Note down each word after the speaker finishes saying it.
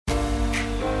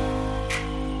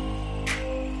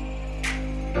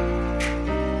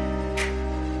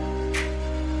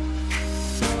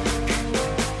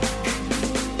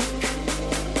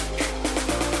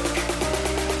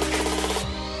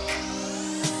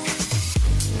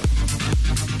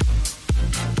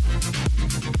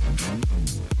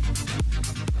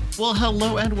Well,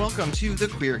 hello and welcome to the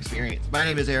Queer Experience. My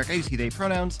name is Eric. I use he/they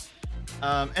pronouns,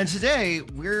 and today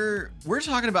we're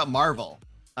talking about Marvel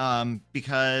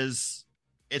because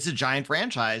it's a giant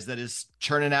franchise that is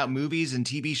churning out movies and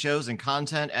TV shows and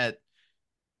content at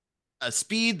a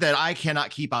speed that I cannot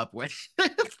keep up with,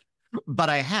 but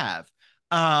I have.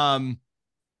 And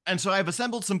so I've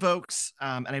assembled some folks,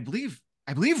 and I believe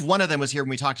one of them was here when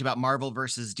we talked about Marvel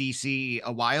versus DC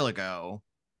a while ago.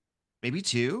 Maybe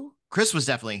two. Chris was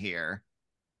definitely here.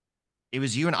 It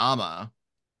was you and Ama.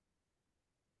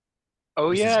 Oh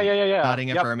Chris yeah, is yeah, yeah, yeah. nodding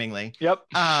Yep, affirmingly. yep.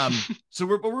 So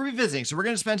we're revisiting. So we're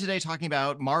going to spend today talking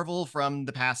about Marvel from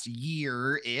the past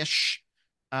year-ish.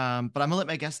 But I'm gonna let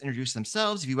my guests introduce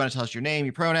themselves. If you want to tell us your name,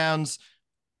 your pronouns,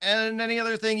 and any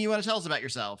other thing you want to tell us about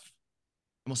yourself.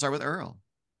 And we'll start with Earl.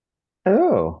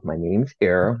 Oh, my name's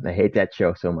Earl. I hate that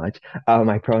show so much.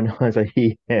 My pronouns are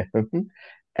he, him.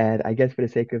 And I guess for the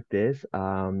sake of this,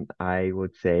 I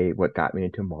would say what got me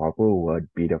into Marvel would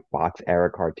be the Fox era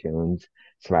cartoons,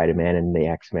 Spider-Man and the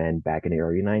X-Men back in the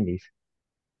early 90s.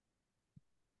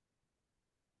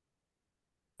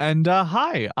 And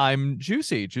hi, I'm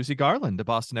Juicy Garland, a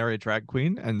Boston area drag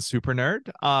queen and super nerd.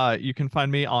 You can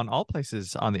find me on all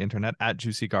places on the internet at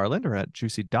Juicy Garland or at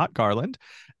juicy.garland.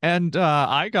 And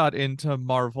I got into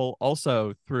Marvel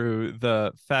also through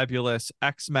the fabulous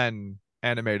X-Men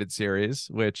animated series,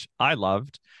 which I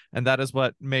loved. And that is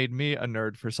what made me a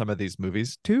nerd for some of these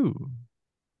movies too.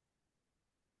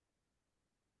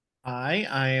 Hi,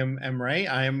 I am Emre.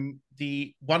 I am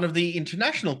the one of the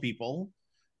international people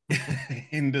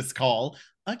in this call.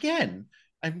 Again,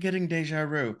 I'm getting deja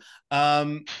vu.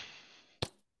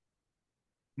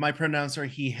 My pronouns are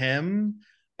he, him.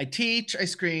 I teach, I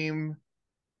scream,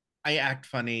 I act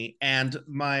funny, and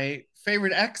my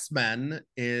favorite X-Men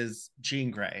is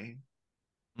Jean Grey.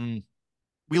 Mm.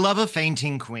 We love a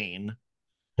fainting queen.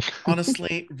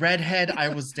 Honestly, redhead, I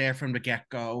was there from the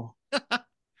get-go.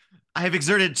 I have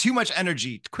exerted too much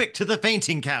energy. Quick to the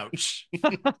fainting couch.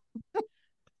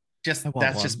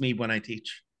 Just me when I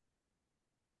teach.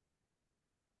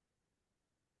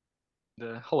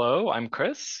 Hello, I'm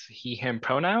Chris. He, him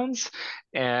pronouns,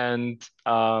 and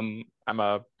I'm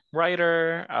a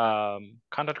writer,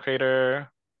 content creator,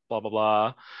 blah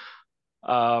blah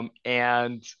blah.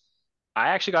 And I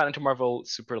actually got into Marvel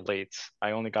super late.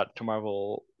 I only got to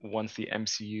Marvel once the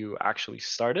MCU actually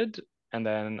started, and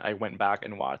then I went back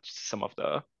and watched some of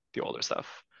the older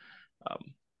stuff.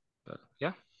 Um, but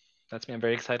yeah, that's me. I'm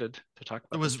very excited to talk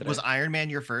about this Was today. Iron Man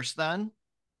your first then?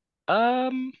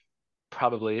 Um,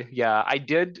 Probably. Yeah, I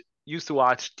did used to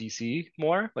watch DC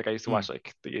more. Like I used to Mm. watch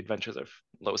like the Adventures of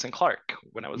Lois and Clark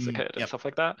when I was a kid and Yep. stuff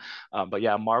like that. But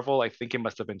yeah, Marvel, I think it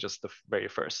must have been just the very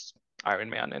first Iron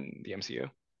Man in the MCU.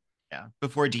 Yeah.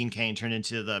 Before Dean Cain turned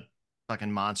into the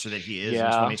fucking monster that he is in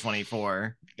Yeah,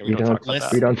 2024. yeah, we We don't don't talk about we that.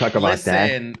 Listen, don't talk about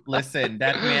that. listen.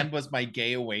 That man was my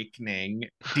gay awakening.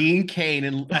 Dean Cain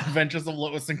in Adventures of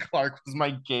Lois and Clark was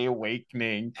my gay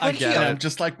awakening. I get And it. I'm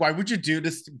just like, why would you do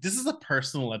this? This is a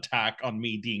personal attack on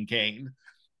me, Dean Cain.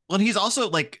 Well, and he's also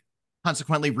like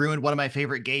consequently ruined one of my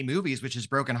favorite gay movies, which is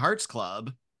Broken Hearts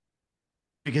Club,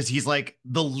 because he's like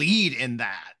the lead in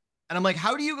that. And I'm like,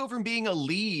 how do you go from being a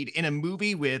lead in a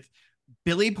movie with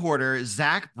Billy Porter,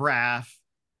 Zach Braff,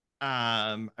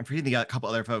 I'm forgetting a couple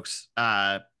other folks,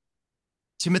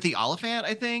 Timothy Oliphant,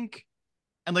 I think,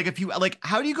 and like a few, like,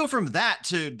 how do you go from that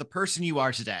to the person you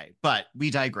are today? But we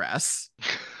digress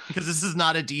because this is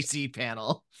not a DC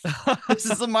panel. This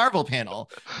is a Marvel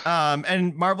panel.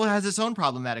 And Marvel has its own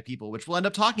problematic people, which we'll end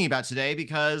up talking about today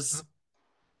because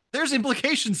there's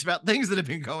implications about things that have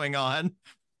been going on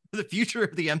for the future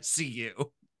of the MCU.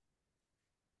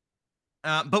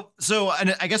 But so,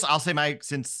 and I guess I'll say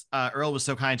since Earl was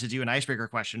so kind to do an icebreaker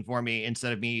question for me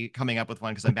instead of me coming up with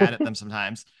one because I'm bad at them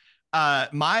sometimes.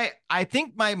 I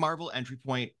think my Marvel entry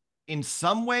point in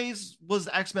some ways was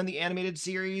X-Men the animated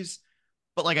series,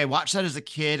 but like I watched that as a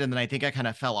kid and then I think I kind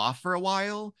of fell off for a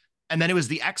while. And then it was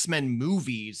the X-Men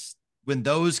movies when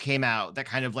those came out that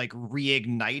kind of like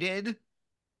reignited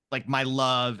like my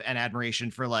love and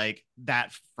admiration for like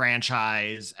that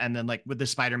franchise. And then like with the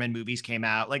Spider-Man movies came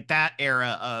out, like that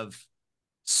era of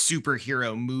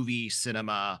superhero movie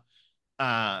cinema,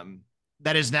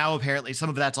 that is now apparently some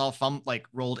of that's all fun like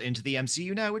rolled into the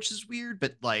MCU now, which is weird,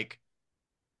 but like,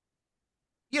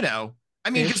 you know, I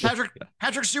mean, because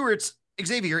Patrick Stewart's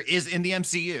Xavier is in the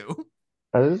MCU.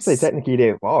 I was gonna say technically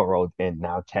they've all rolled in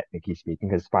now, technically speaking,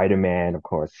 because Spider-Man, of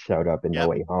course, showed up in No Yep.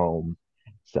 Way Home.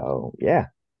 So yeah.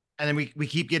 And then we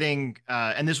keep getting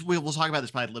and this we'll talk about this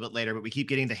probably a little bit later, but we keep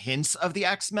getting the hints of the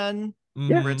X-Men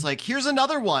Yeah. where it's like, here's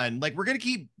another one. Like we're gonna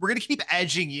keep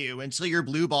edging you until your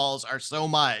blue balls are so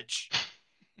much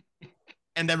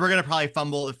and then we're gonna probably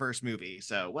fumble the first movie.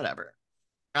 So whatever.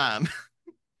 Um,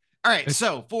 all right.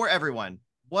 So for everyone,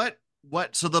 what?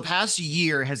 So the past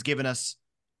year has given us,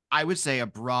 I would say, a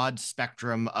broad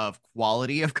spectrum of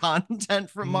quality of content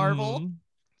from Marvel.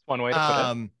 One way to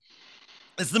put it.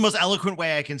 It's the most eloquent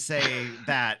way I can say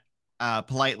that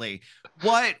politely.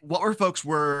 What were folks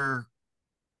were,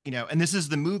 and this is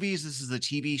the movies, this is the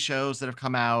TV shows that have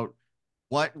come out.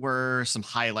 What were some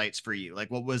highlights for you?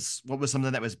 Like what was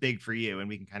something that was big for you? And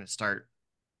we can kind of start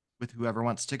with whoever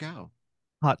wants to go.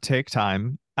 Hot take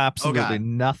time. Oh Absolutely God.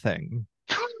 nothing.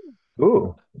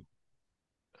 Ooh.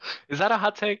 Is that a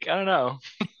hot take? I don't know.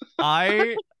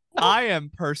 I I am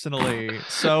personally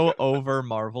so over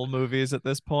Marvel movies at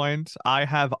this point. I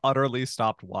have utterly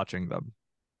stopped watching them.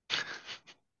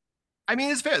 I mean,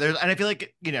 it's fair. And I feel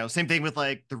like, same thing with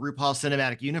like the RuPaul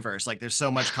cinematic universe. Like there's so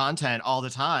much content all the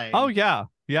Oh time. yeah.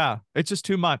 Yeah. It's just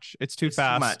too much. It's too It's too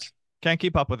fast. much. Can't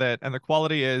keep up with it. And the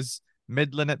quality is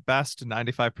midland at best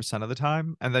 95% of the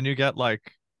time. And then you get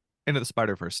like into the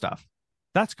Spider-Verse stuff.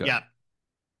 That's good. Yeah.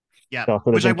 Yeah. So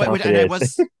for the Which I big which,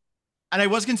 confidence. and I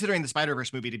was considering the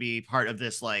Spider-Verse movie to be part of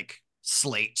this like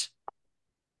slate.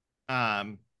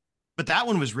 But that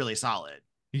one was really solid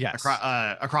Yes.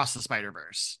 across the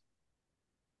Spider-Verse.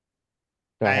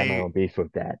 So I have my I own beef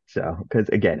with that. So, because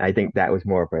again, I think that was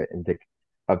more of a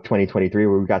of 2023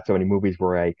 where we got so many movies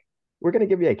where like we're gonna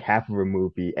give you like half of a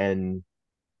movie and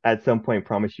at some point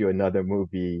promise you another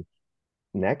movie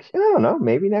next year. I don't know,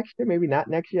 maybe next year, maybe not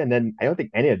next year. And then I don't think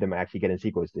any of them are actually getting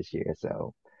sequels this year.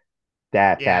 So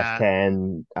that Fast yeah.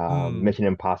 10, Hmm. Mission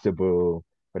Impossible,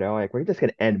 but they're like we're just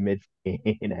gonna end mid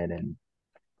and then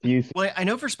use. Well, I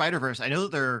know for Spider-Verse, I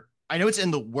know it's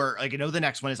in the work. Like I know the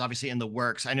next one is obviously in the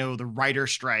works. I know the writer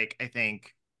strike, I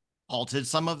think, halted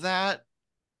some of that,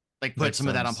 like put Makes some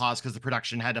of that on sense. pause because the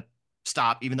production had to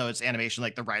stop, even though it's animation,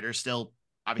 like the writers still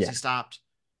Yeah. obviously stopped.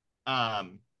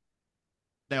 Um,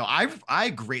 no, I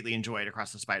greatly enjoyed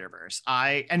Across the Spider-Verse.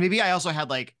 And maybe I also had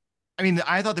like, I mean,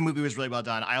 I thought the movie was really well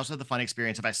done. I also had the fun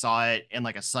experience if I saw it in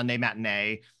like a Sunday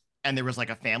matinee and there was like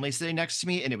a family sitting next to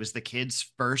me and it was the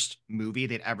kids' first movie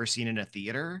they'd ever seen in a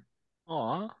theater.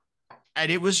 Aw. And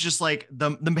it was just like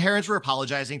the parents were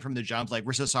apologizing from the jump, like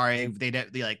we're so sorry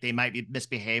they might be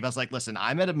misbehave. I was like, listen,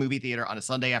 I'm at a movie theater on a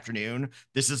Sunday afternoon.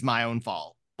 This is my own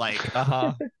fault. Like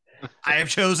Uh-huh. I have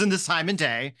chosen this time and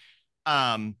day.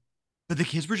 Um, but the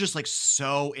kids were just like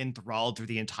so enthralled through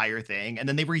the entire thing, and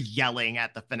then they were yelling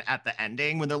at the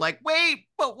ending when they're like, "Wait,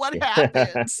 but what Yeah.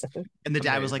 happens?" And the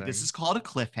dad was like, "This Amazing. is called a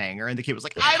cliffhanger," and the kid was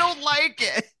like, "I don't like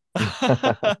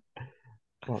it."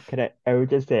 Well, I would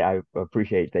just say I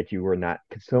appreciate that you were not,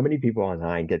 because so many people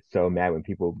online get so mad when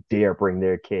people dare bring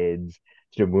their kids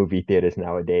to the movie theaters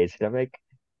nowadays. And I'm like,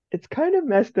 it's kind of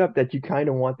messed up that you kind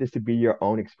of want this to be your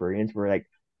own experience. Where like,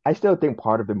 I still think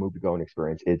part of the movie going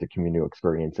experience is the communal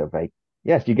experience of like,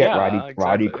 yes, you get Yeah, rowdy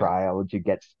exactly. crowds, you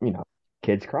get,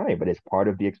 kids crying, but it's part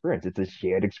of the experience. It's a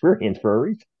shared experience for a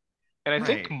reason. And I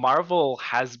think Right. Marvel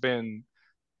has been,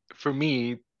 for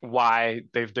me, why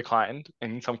they've declined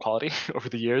in some quality over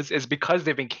the years is because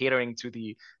they've been catering to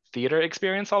the theater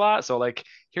experience a lot. So like,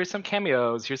 here's some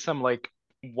cameos, here's some like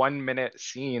 1 minute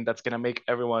scene that's gonna make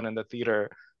everyone in the theater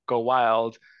go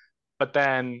wild. But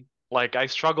then like I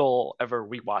struggle ever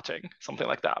rewatching something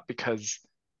like that because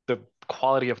the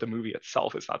quality of the movie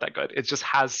itself is not that good. It just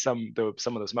has some of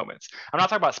those moments. I'm not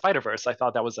talking about Spider-Verse. I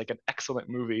thought that was like an excellent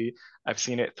movie. I've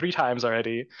seen it 3 times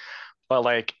already. But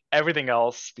like everything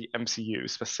else the MCU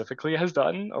specifically has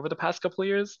done over the past couple of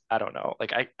years, I don't know.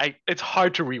 Like it's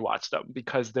hard to rewatch them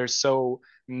because they're so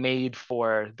made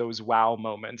for those wow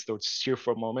moments, those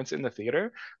cheerful moments in the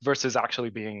theater versus actually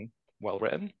being well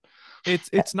written.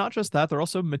 It's not just that, they're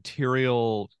also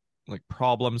material like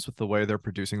problems with the way they're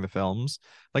producing the films.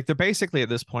 Like they're basically at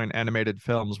this point animated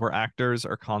films where actors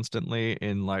are constantly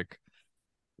in like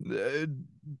uh,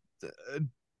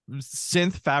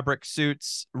 synth fabric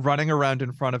suits running around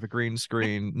in front of a green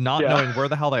screen, not Yeah. knowing where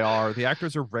the hell they are. The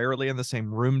actors are rarely in the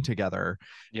same room together.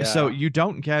 So Yeah. you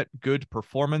don't get good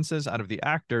performances out of the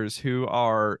actors who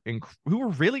are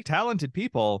really talented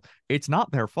people. It's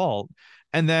not their fault.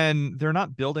 And then they're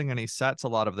not building any sets a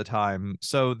lot of the time.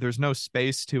 So there's no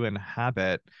space to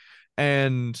inhabit.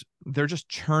 And they're just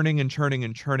churning and churning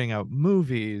and churning out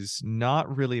movies,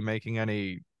 not really making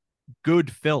any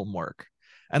good film work.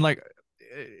 And like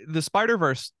the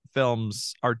Spider-Verse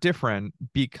films are different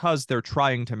because they're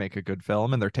trying to make a good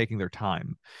film and they're taking their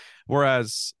time.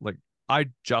 Whereas like I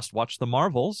just watched the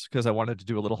Marvels because I wanted to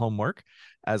do a little homework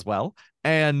as well.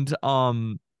 And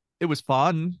it was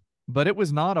fun, but it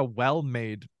was not a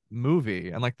well-made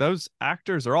movie. And like those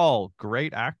actors are all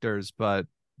great actors, but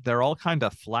they're all kind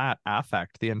of flat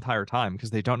affect the entire time because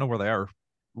they don't know where they are,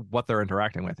 what they're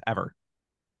interacting with ever.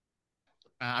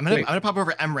 Wait. I'm gonna pop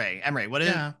over Emre. Emre,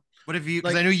 Yeah. what have you?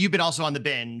 Because I Like, know you've been also on the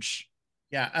binge.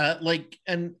 yeah, like,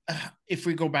 and if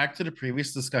we go back to the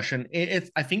previous discussion,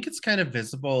 I think it's kind of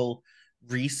visible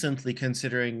recently,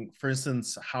 considering, for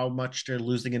instance, how much they're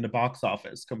losing in the box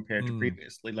office compared to Mm,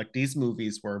 previously. Like, these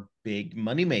movies were big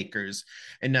money makers,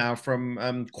 and now from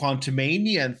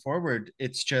Quantumania and forward,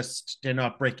 it's just they're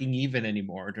not breaking even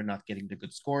anymore. They're not getting the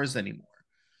good scores anymore.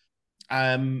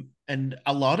 And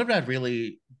a lot of that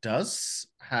really does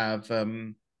have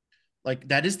like,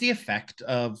 that is the effect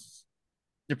of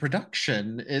the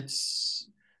production. It's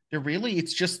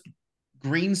just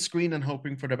green screen and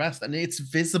hoping for the best, and it's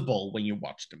visible when you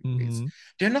watch the movies. hmm.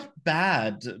 They're not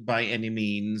bad by any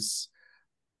means.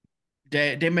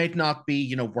 They might not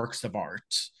be, works of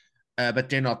art, but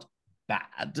they're not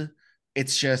bad.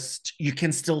 It's just you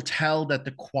can still tell that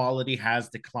the quality has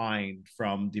declined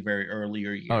from the very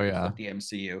earlier Oh years yeah. of the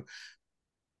MCU.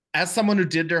 As someone who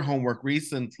did their homework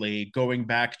recently, going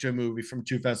back to a movie from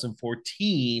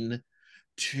 2014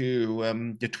 to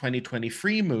the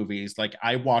 2023 movies, like,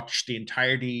 I watched the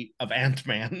entirety of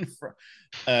Ant-Man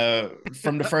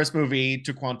from the first movie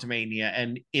to Quantumania,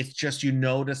 and it's just, you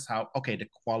notice how, okay, the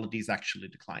quality is actually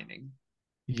declining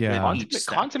with Yeah. each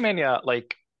step. Quantumania,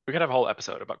 like we could have a whole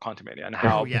episode about Quantumania and Oh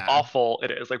how yeah. awful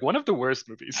it is. Like one of the worst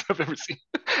movies I've ever seen.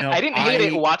 I No, didn't hate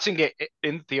it watching it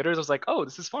in theaters. I was like, oh,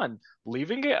 this is fun.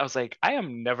 Leaving it, I was like, I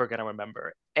am never gonna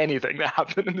remember anything that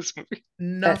happened in this movie.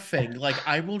 nothing. Like,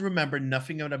 I will remember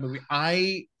nothing of that movie.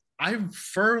 I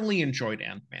thoroughly enjoyed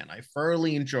Ant-Man. I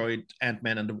thoroughly enjoyed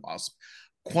Ant-Man and the Wasp.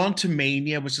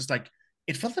 Quantumania was just like,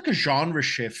 it felt like a genre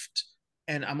shift.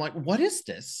 And I'm like, what is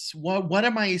this? What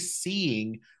am I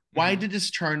seeing? Why Mhm. did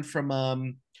this turn from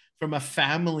a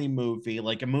family movie,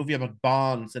 like a movie about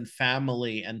bonds and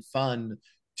family and fun,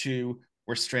 to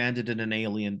we're stranded in an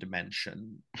alien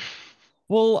dimension?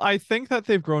 Well, I think that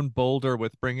they've grown bolder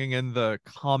with bringing in the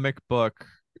comic book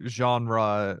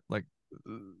genre, like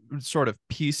sort of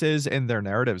pieces in their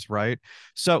narratives, right?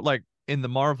 So, like in the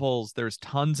Marvels, there's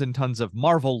tons and tons of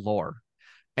Marvel lore,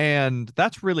 and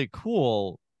that's really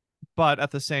cool. But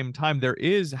at the same time,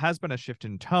 has been a shift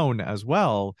in tone as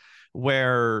well,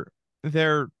 where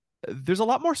there there's a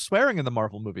lot more swearing in the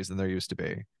Marvel movies than there used to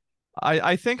be.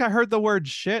 I think I heard the word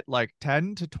shit like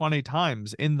 10 to 20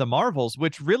 times in the Marvels,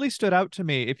 which really stood out to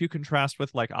me if you contrast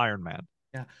with like Iron Man.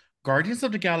 Yeah. Guardians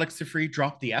of the Galaxy 3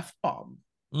 dropped the F bomb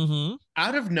Mm-hmm.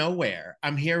 out of nowhere.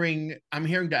 I'm hearing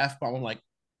the F bomb. I'm like,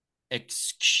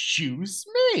 excuse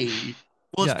me.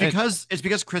 Well, Yeah, and it's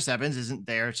because Chris Evans isn't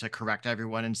there to correct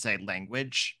everyone and say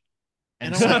language,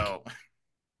 And and I'm like, so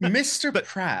Mr. but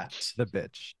Pratt, the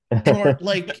bitch.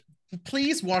 like,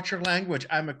 please watch your language.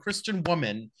 I'm a Christian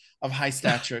woman of high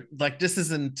stature. Like, this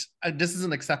isn't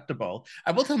acceptable.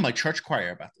 I will tell my church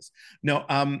choir about this. No,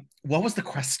 what was the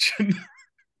question?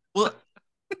 well,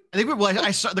 I think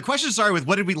the question started with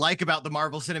what did we like about the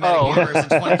Marvel Cinematic Oh, Universe in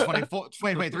 2024,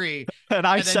 2023, And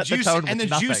I and then set the tone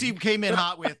with Juicy nothing. came in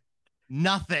hot with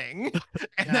nothing,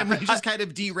 and Yeah, then we just kind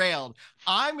of derailed.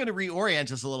 I'm going to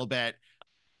reorient us a little bit,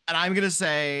 and I'm going to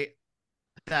say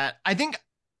that I think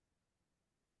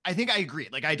I agree.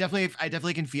 Like, I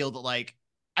definitely can feel that. Like,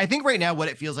 I think right now what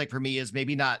it feels like for me is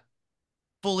maybe not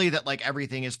fully that like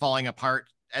everything is falling apart,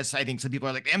 as I think some people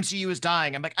are like the MCU is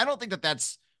dying. I'm like, I don't think that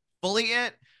that's fully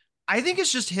it. I think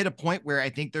it's just hit a point where I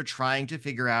think they're trying to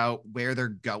figure out where they're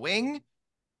going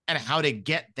and how to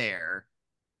get there.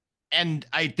 And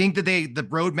I think that the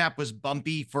roadmap was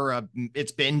bumpy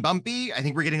it's been bumpy. I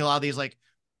think we're getting a lot of these like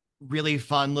really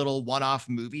fun little one-off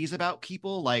movies about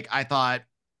people. Like, I thought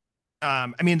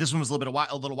I mean, this one was a little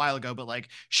while ago, but like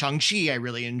Shang-Chi I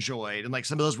really enjoyed, and like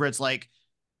some of those where it's like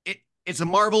it's a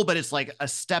Marvel, but it's like a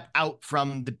step out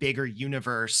from the bigger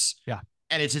universe, Yeah.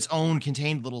 and it's its own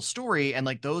contained little story, and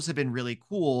like those have been really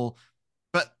cool.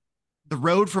 But the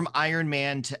road from Iron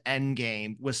Man to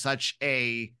Endgame was such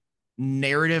a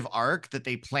narrative arc that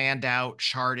they planned out,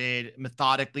 charted,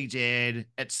 methodically did,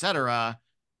 etc.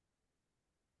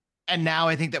 And now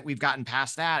I think that we've gotten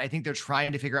past that. I think they're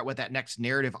trying to figure out what that next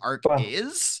narrative arc Well,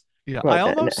 is. Yeah, I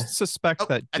well, almost suspect Oh,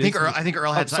 that Disney. I think Earl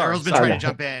Oh, had sorry, Earl's been oh trying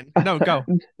sorry. to no. jump in. No, go.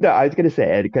 No, I was gonna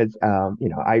say it because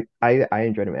I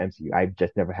enjoyed the MCU. I've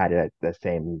just never had it at the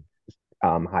same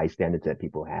high standards that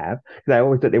people have. Because I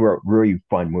always thought they were really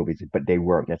fun movies, but they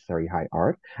weren't necessarily high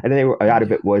art. And then a lot of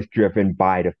Yeah. it was driven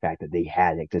by the fact that they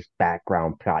had like this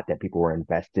background plot that people were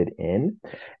invested in.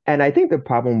 And I think the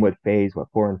problem with phase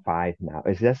 4 and 5 now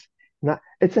is just not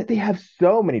it's that they have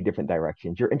so many different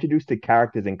directions. You're introduced to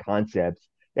characters and concepts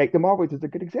Like the Marvels is a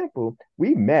good example.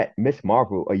 We met Miss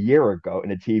Marvel a year ago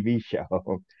in a TV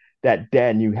show that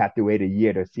then you have to wait a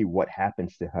year to see what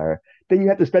happens to her. Then you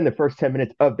have to spend the first 10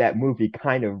 minutes of that movie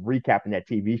kind of recapping that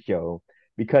TV show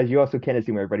because you also can't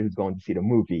assume everybody who's going to see the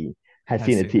movie has Has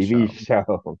seen the seen the TV show.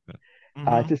 show. It's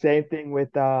Mhm. the same thing with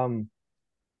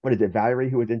what is it, Valerie,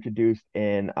 who was introduced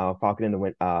in Falcon and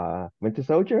the Winter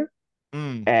Soldier,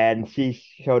 Mm. and she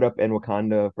showed up in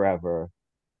Wakanda Forever,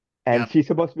 and Yep. she's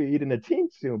supposed to be eating a teen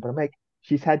soon, but I'm like,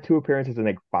 she's had two appearances in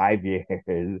like 5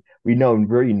 years. We know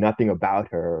really nothing about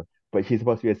her, but she's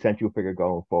supposed to be a central figure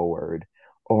going forward.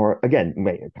 Or again,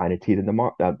 kind of teasing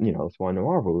Swan the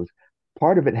Marvels.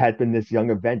 Part of it has been this Young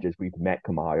Avengers. We've met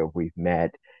Kamala, we've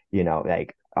met,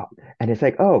 and it's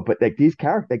like, oh, but like these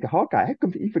characters, like the Hawkeye, I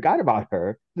completely forgot about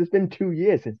her. It's been 2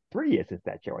 years since 3 years since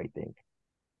that show, I think.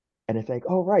 And it's like,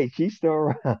 oh right, she's still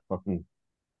around.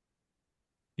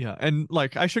 Yeah, and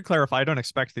like I should clarify, I don't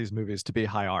expect these movies to be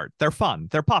high art. They're fun.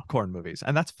 They're popcorn movies,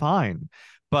 and that's fine.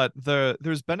 But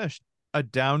there's been a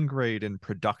downgrade in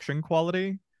production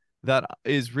quality that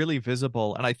is really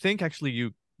visible. And I think actually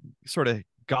you sort of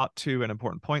got to an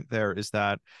important point there is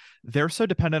that they're so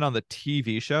dependent on the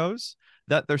TV shows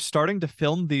that they're starting to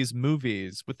film these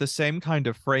movies with the same kind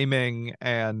of framing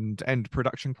and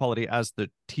production quality as the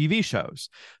TV shows.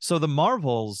 So the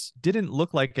Marvels didn't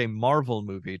look like a Marvel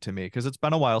movie to me because it's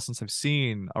been a while since I've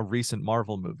seen a recent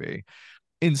Marvel movie.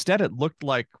 Instead, it looked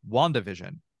like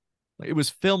WandaVision. It was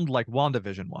filmed like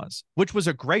WandaVision was, which was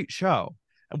a great show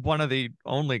and one of the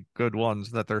only good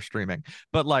ones that they're streaming.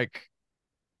 But like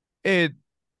it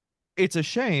it's a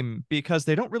shame because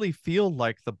they don't really feel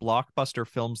like the blockbuster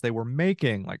films they were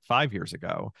making like 5 years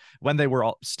ago when they were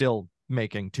all still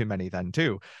making too many then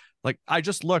too. Like I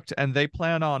just looked and they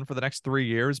plan on for the next 3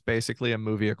 years basically a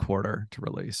movie a quarter to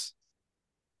release.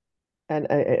 And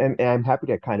I'm happy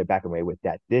to kind of back away with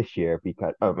that this year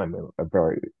because I mean, a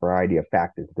very variety of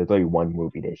factors. There's only one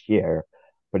movie this year,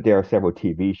 but there are several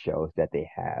TV shows that they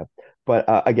have. But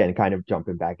again, kind of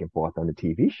jumping back and forth on the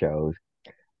TV shows,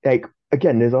 like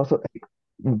again, there's also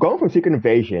like, going from Secret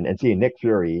Invasion and seeing Nick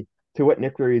Fury to what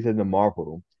Nick Fury is in the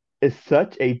Marvel is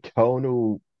such a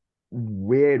tonal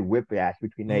weird whiplash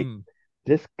between like Mm.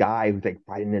 this guy who's like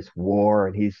fighting this war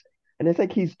and it's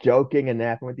like he's joking and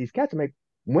laughing with these cats. I'm like,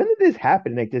 when did this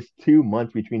happen? Like just 2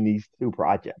 months between these two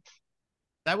projects.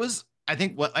 That was, I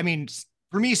think, what I mean.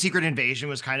 For me, Secret Invasion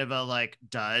was kind of a like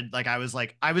dud. Like I was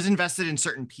invested in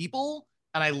certain people,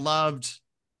 and I loved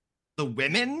the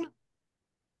women,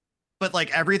 but like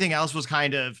everything else was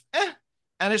kind of eh.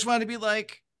 And I just wanted to be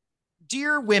like,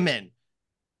 dear women,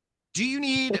 do you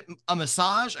need a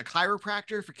massage, a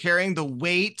chiropractor for carrying the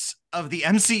weight of the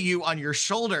MCU on your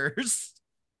shoulders?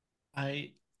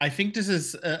 I think this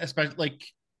is especially like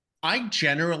I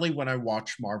generally when I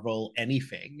watch Marvel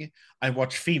anything, I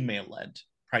watch female led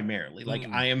primarily. Like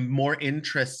Mm. I am more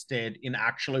interested in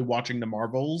actually watching the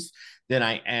Marvels than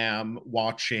I am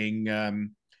watching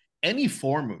any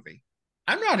four movie.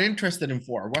 I'm not interested in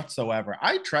four whatsoever.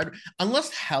 I tried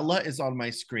unless Hella is on my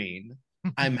screen.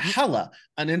 I'm hella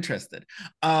uninterested.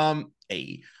 A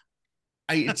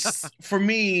it's for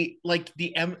me like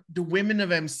the women of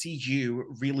MCU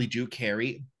really do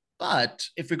carry. But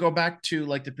if we go back to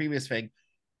like the previous thing,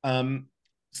 um,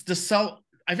 the self.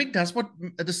 I think that's what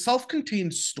the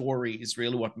self-contained story is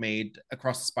really what made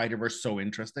Across the Spider-Verse so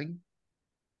interesting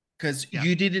because Yeah,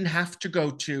 you didn't have to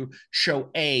go to show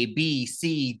A, B,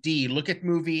 C, D, look at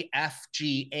movie F,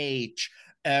 G, H,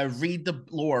 read the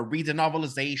lore, read the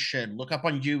novelization, look up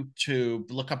on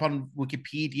YouTube, look up on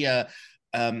Wikipedia,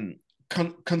 um,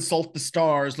 consult the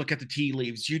stars, look at the tea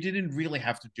leaves. You didn't really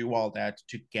have to do all that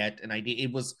to get an idea.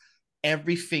 It was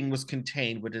everything was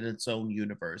contained within its own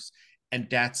universe, and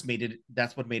that's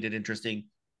what made it interesting.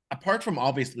 Apart from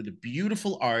obviously the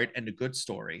beautiful art and the good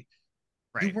story,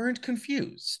 you right. weren't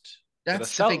confused. Yeah, the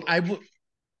That's the thing. cell.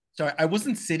 Sorry, I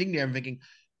wasn't sitting there and thinking,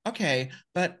 okay,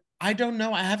 but I don't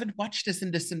know. I haven't watched this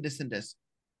and this and this and this.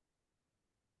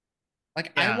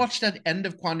 Like I Yeah, watched that end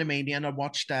of Quantumania and I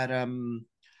watched that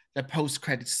post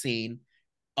credit scene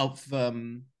of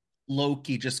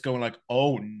Loki just going like,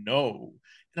 oh no.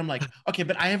 And I'm like, okay,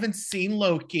 but I haven't seen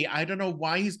Loki. I don't know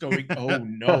why he's going, oh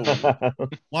no.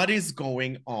 What is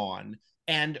going on?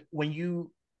 And when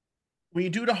you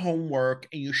do the homework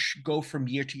and you go from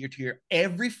year to year to year,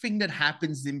 everything that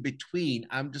happens in between,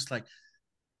 I'm just like,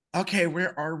 okay,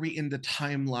 where are we in the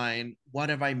timeline? What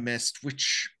have I missed?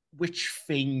 Which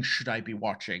thing should I be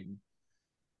watching?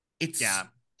 It's yeah.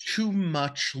 too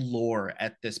much lore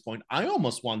at this point. I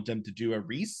almost want them to do a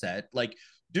reset, like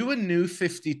do a new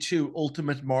 52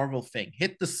 Ultimate Marvel thing,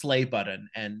 hit the slay button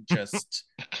and just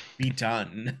be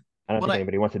done. I don't Well, think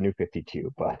anybody wants a new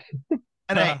 52, but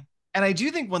and I do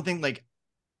think one thing like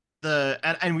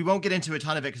and we won't get into a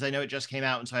ton of it because I know it just came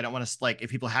out, and so I don't want to like if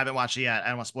people haven't watched it yet, I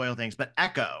don't want to spoil things. But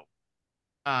Echo,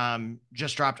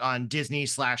 just dropped on Disney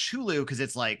slash Hulu because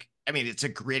it's like, I mean, it's a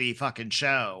gritty fucking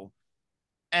show,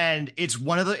 and it's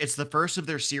the first of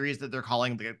their series that they're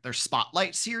calling their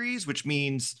Spotlight series, which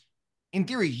means in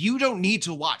theory you don't need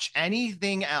to watch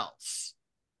anything else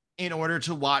in order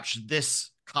to watch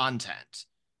this content.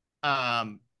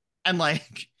 Um, and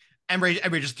like Emery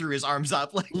just threw his arms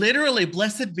up like Literally,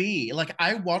 blessed be. Like,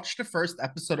 I watched the first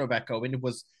episode of Echo and it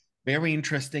was very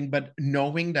interesting, but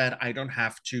knowing that I don't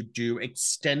have to do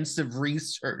extensive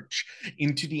research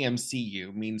into the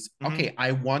MCU means, okay,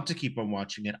 I want to keep on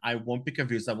watching it. I won't be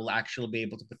confused. I will actually be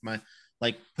able to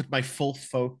put my full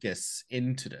focus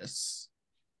into this.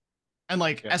 And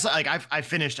like as like I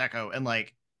finished Echo and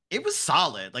like it was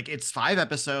solid. Like it's 5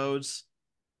 episodes.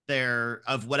 They're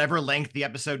of whatever length the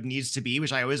episode needs to be,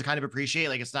 which I always kind of appreciate.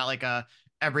 Like it's not like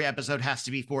every episode has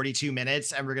to be 42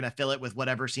 minutes and we're gonna fill it with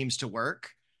whatever seems to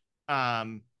work.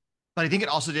 Um, but I think it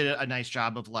also did a nice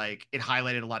job of like it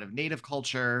highlighted a lot of native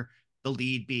culture, the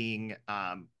lead being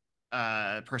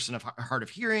a person of hard of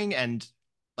hearing, and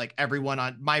like everyone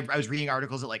on my I was reading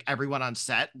articles that like everyone on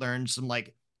set learned some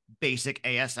like basic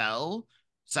ASL.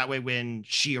 So that way when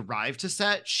she arrived to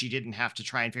set, she didn't have to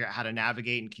try and figure out how to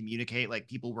navigate and communicate. Like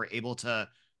people were able to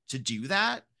do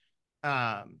that.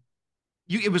 Um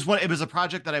it was a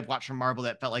project that I've watched from Marvel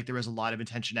that felt like there was a lot of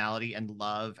intentionality and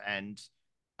love and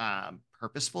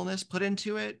purposefulness put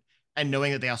into it, and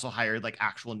knowing that they also hired like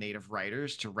actual native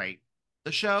writers to write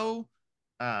the show.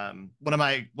 One of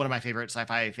my favorite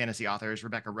sci-fi fantasy authors,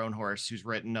 Rebecca Roanhorse, who's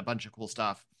written a bunch of cool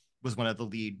stuff, was one of the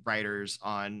lead writers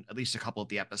on at least a couple of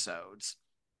the episodes.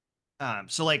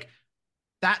 So like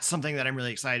that's something that I'm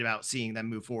really excited about seeing them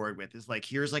move forward with, is like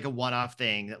here's like a one-off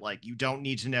thing that like you don't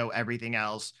need to know everything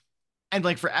else. And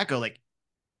like for Echo, like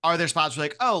are there spots where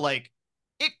like, oh, like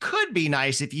it could be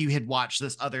nice if you had watched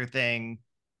this other thing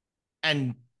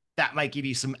and that might give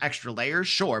you some extra layers,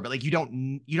 sure, but like you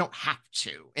don't have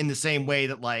to, in the same way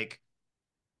that like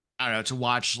I don't know, to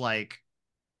watch like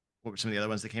what were some of the other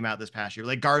ones that came out this past year?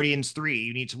 Like Guardians 3,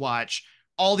 you need to watch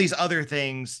all these other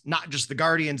things, not just the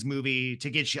Guardians movie, to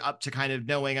get you up to kind of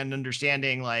knowing and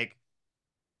understanding like,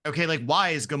 okay, like why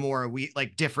is Gamora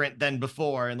like different than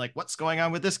before, and like what's going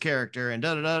on with this character, and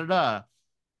da da da da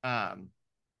da.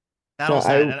 That no, all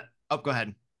said, and, oh, go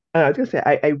ahead. I was gonna say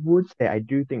I would say I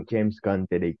do think James Gunn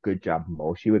did a good job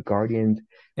mostly with Guardians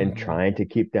and trying to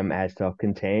keep them as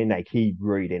self-contained. Like he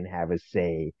really didn't have a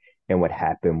say in what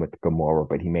happened with Gamora,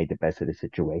 but he made the best of the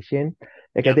situation.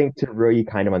 Like I Yep. think to really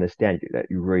kind of understand that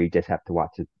you really just have to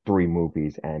watch the 3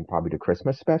 movies and probably the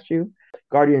Christmas special.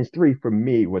 Guardians 3 for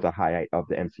me was a highlight of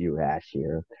the MCU last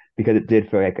year because it did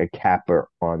feel like a capper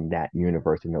on that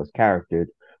universe and those characters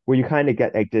where you kind of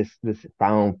get like this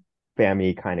found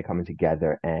family kind of coming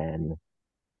together and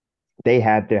they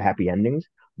have their happy endings,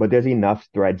 but there's enough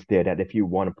threads there that if you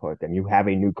want to put them, you have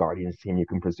a new Guardians team you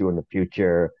can pursue in the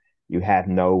future. You have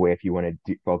no way if you want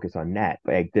to focus on that.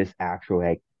 But like this actual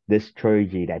like this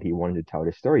trilogy that he wanted to tell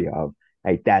the story of,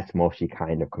 like that's mostly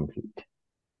kind of complete.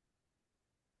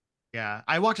 Yeah,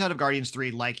 I walked out of Guardians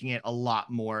 3 liking it a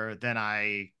lot more than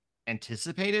I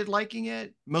anticipated liking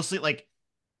it. Mostly like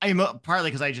I partly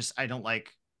because I don't like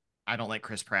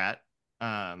Chris Pratt.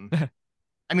 Um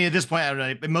I mean at this point I don't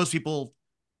know, but most people,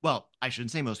 well, I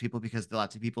shouldn't say most people because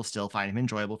lots of people still find him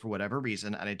enjoyable for whatever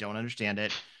reason and I don't understand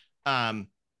it. Um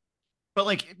but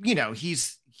like, you know,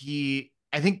 he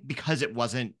I think because it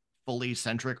wasn't fully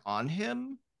centric on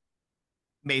him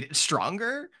made it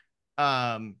stronger.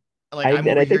 Um like I'm And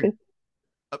over I think here. that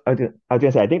I was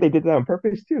gonna say I think they did that on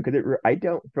purpose too because I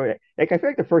don't feel like I feel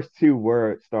like the first 2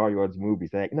 were Star Wars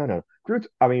movies. Like no, Groot's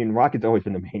I mean Rocket's always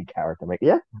been the main character. I'm like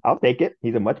yeah, I'll take it.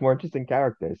 He's a much more interesting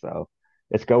character, so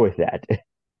let's go with that.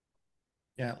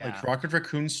 Yeah, like Yeah. Rocket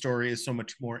Raccoon's story is so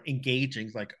much more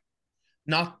engaging. Like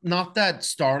not that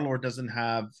Star-Lord doesn't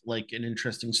have like an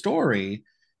interesting story.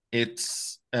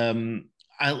 It's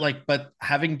I like but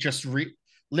having just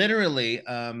literally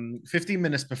 15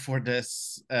 minutes before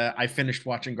this I finished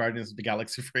watching Guardians of the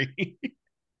Galaxy 3.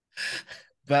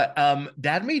 But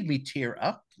that made me tear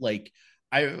up. Like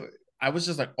I I was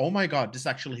just like, "Oh my god, this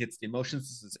actually hits the emotions.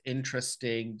 This is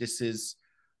interesting. This is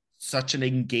such an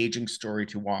engaging story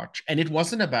to watch." And it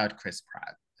wasn't about Chris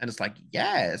Pratt. And it's like,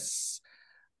 "Yes,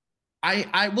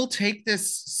 I will take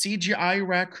this CGI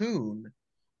raccoon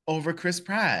over Chris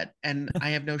Pratt, and I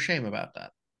have no shame about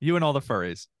that." You and all the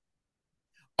furries.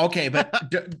 Okay, but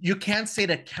you can't say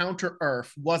that Counter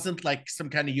Earth wasn't like some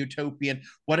kind of utopian.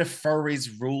 What if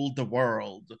furries ruled the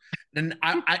world? And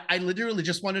I literally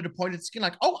just wanted to point at skin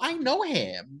like, oh, I know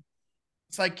him.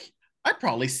 It's like I've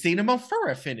probably seen him on Fur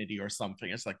Affinity or something.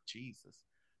 It's like Jesus.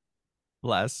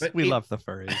 Bless. But We it love the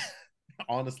furries.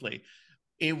 honestly,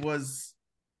 it was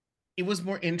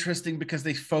more interesting because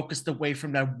they focused away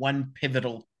from that one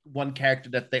pivotal one character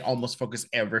that they almost focus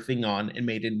everything on and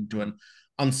made it into an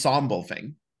ensemble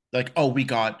thing. Like, oh, we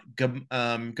got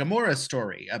Gamora's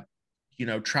story,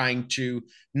 trying to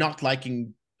not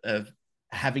liking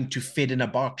having to fit in a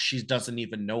box she doesn't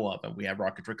even know of, and we have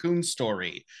Rocket Raccoon's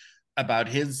story about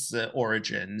his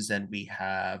origins, and we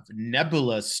have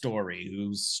Nebula's story,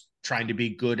 who's trying to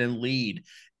be good and lead,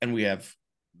 and we have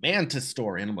Mantis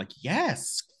story, and I'm like,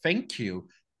 yes, thank you.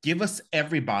 Give us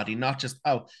everybody, not just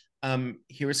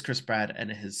here is Chris Pratt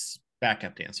and his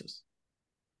backup dancers.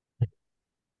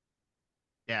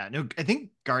 Yeah, no, I think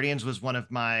Guardians was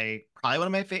probably one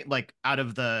of my favorite, like out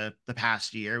of the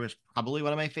past year was probably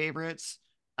one of my favorites.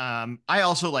 I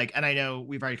also like, and I know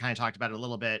we've already kind of talked about it a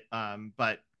little bit,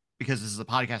 but because this is a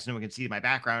podcast, no one can see my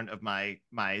background of my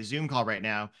Zoom call right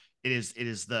now. It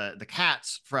is the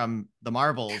cats from the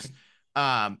Marvels.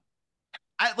 I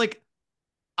like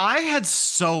I had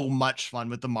so much fun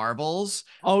with the Marvels.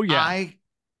 Oh yeah. I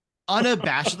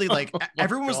unabashedly like Oh my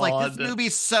everyone was like, this God.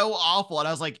 movie's so awful, and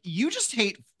I was like, you just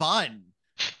hate fun.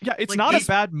 Yeah, it's Like not a this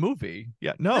bad movie.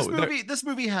 Yeah, no. this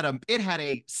movie had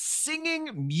a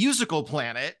singing musical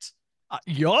planet.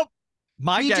 Yup.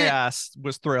 My We gay did ass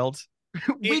was thrilled.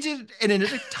 we It, did an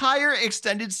entire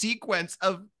extended sequence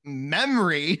of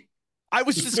memory. I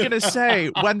was just gonna say,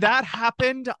 when that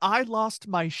happened, I lost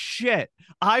my shit.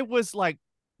 I was like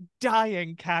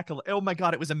dying cackle. Oh my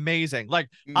god, it was amazing. Like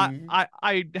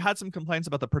I had some complaints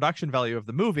about the production value of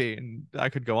the movie, and I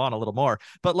could go on a little more,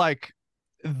 but like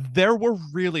there were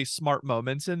really smart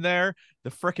moments in there. The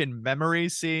freaking memory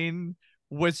scene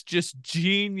was just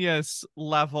genius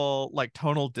level like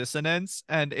tonal dissonance,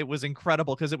 and it was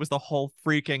incredible because it was the whole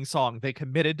freaking song. They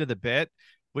committed to the bit,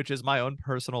 which is my own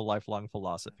personal lifelong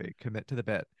philosophy. Commit to the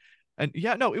bit. And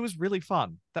yeah, no, it was really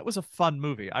fun. That was a fun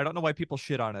movie. I don't know why people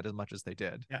shit on it as much as they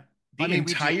did. yeah. I The mean, we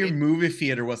do entire it. movie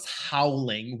theater was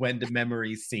howling when the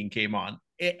memory scene came on.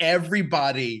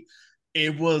 Everybody,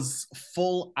 it was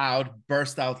full out,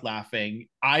 burst out laughing.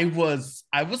 I was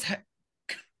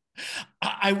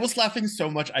laughing so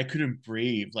much I couldn't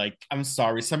breathe. Like, I'm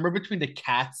sorry, somewhere between the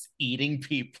cats eating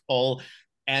people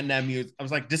and that music, I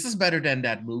was like, this is better than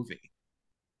that movie.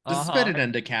 This is Uh-huh. better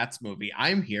than the Cats movie.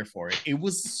 I'm here for it. It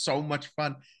was so much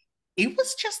fun. It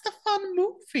was just a fun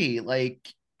movie. Like,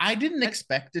 I didn't And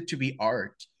expect it to be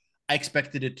art. I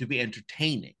expected it to be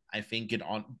entertaining. I think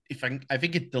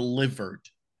it delivered,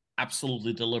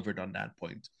 absolutely delivered on that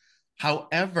point.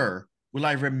 However, will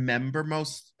I remember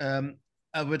most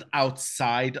of it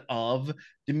outside of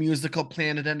the musical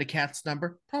Planet and the Cats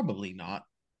number? Probably not.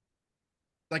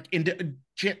 Like in the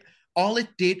all it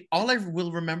did, all I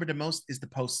will remember the most is the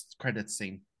post credit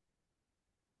scene.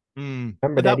 mm,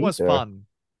 Remember But that that was either. fun.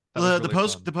 That was really the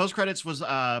fun. post credits was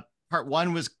part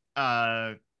one was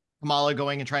Kamala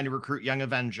going and trying to recruit young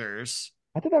Avengers.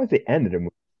 I thought that was the end of the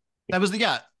movie. That was the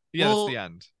yeah. Yeah, that's the Well,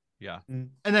 end. Yeah. Mm.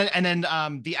 and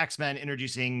then the X-Men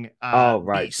introducing Oh,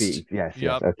 right. Beast. Beast. Yes,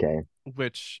 yes. Yep. Okay.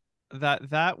 Which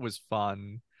that was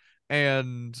fun.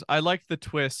 And I liked the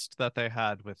twist that they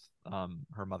had with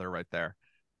her mother right there.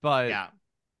 But Yeah.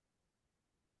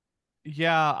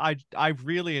 yeah, I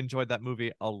really enjoyed that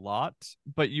movie a lot,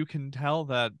 but you can tell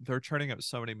that they're churning out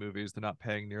so many movies, they're not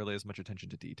paying nearly as much attention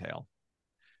to detail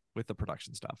with the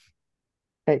production stuff.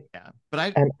 Hey, Yeah. But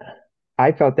I and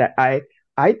I felt that I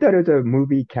thought it was a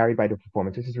movie carried by the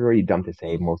performance. This is really dumb to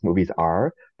say. Most movies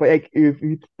are, but like if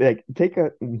you like take a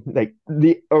like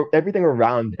the everything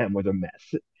around them was a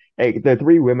mess. Like the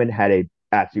three women had a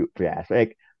absolute fiasco.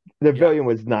 Like the Yeah. villain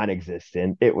was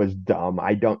non-existent. It was dumb.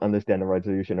 I don't understand the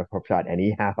resolution of Hope Shot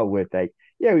anyhow. With like,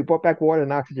 yeah, we brought back water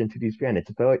and oxygen to these planets.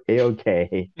 It's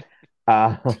okay.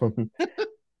 Um,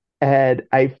 and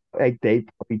I like they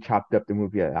probably chopped up the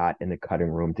movie a lot in the cutting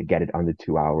room to get it under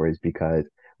 2 hours because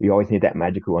we always need that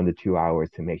magical under 2 hours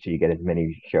to make sure you get as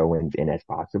many showings in as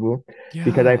possible.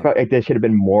 Because I Yeah. felt like there should have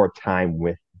been more time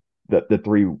with the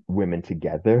three women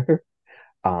together.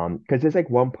 Because there's like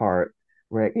one part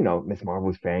where Miss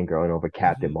Marvel's fangirling over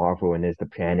Captain Hmm. Marvel and there's the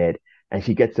planet, and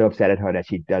she gets so upset at her that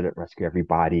she doesn't rescue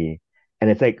everybody. And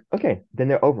it's like, okay, then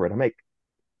they're over it. I'm like,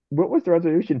 what was the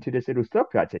resolution to this little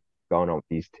subplot going on with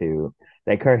these two?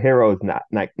 Like her hero is not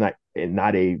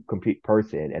a complete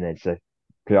person, and it's just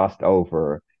glossed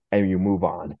over, and you move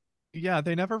on. Yeah,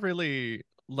 they never really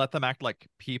let them act like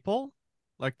people.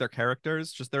 like their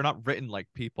characters, just they're not written like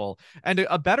people. And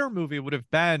a better movie would have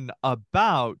been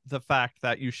about the fact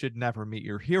that you should never meet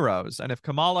your heroes. And if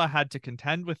Kamala had to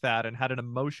contend with that and had an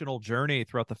emotional journey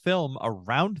throughout the film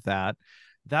around that,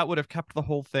 that would have kept the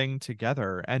whole thing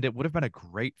together, and it would have been a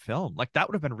great film. Like that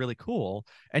would have been really cool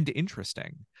and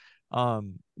interesting.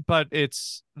 But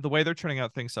it's the way they're turning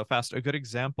out things so fast. A good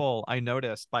example I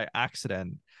noticed by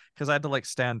accident, because I had to like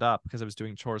stand up because I was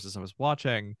doing chores as I was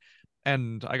watching,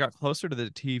 and I got closer to the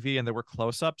TV and there were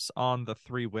close-ups on the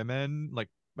three women,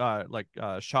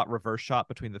 shot reverse shot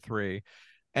between the three,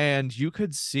 and you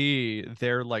could see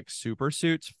their like super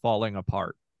suits falling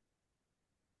apart.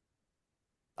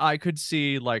 I could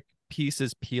see like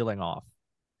pieces peeling off.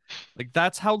 Like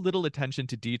that's how little attention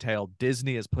to detail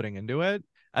Disney is putting into it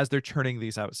as they're churning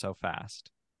these out so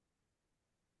fast.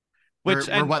 Which,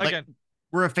 We're and what, like, again,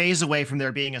 we're a phase away from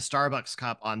there being a Starbucks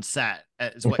cup on set,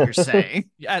 is what you're saying.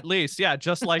 at least, yeah,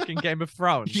 just like in Game of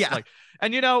Thrones. Yeah. Like,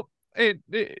 and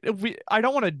I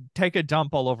don't want to take a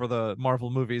dump all over the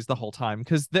Marvel movies the whole time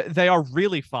because they are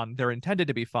really fun. They're intended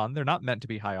to be fun. They're not meant to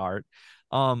be high art.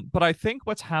 But I think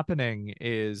what's happening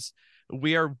is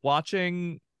we are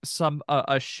watching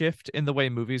a shift in the way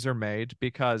movies are made,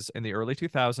 because in the early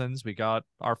 2000s we got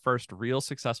our first real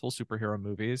successful superhero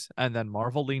movies, and then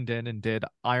Marvel leaned in and did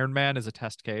Iron Man as a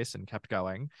test case and kept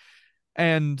going.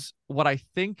 And what I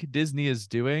think Disney is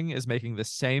doing is making the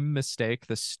same mistake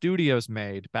the studios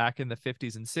made back in the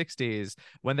 50s and 60s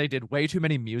when they did way too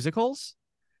many musicals.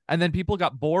 And then people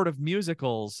got bored of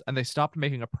musicals and they stopped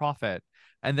making a profit.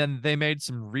 And then they made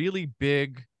some really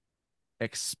big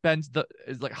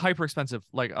like hyper expensive,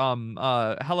 like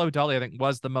Hello Dolly I think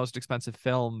was the most expensive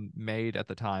film made at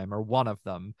the time, or one of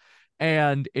them,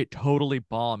 and it totally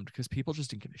bombed because people just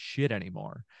didn't give a shit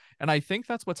anymore. And I think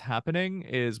that's what's happening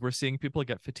is we're seeing people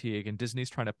get fatigue, and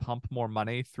Disney's trying to pump more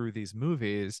money through these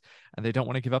movies, and they don't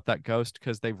want to give up that ghost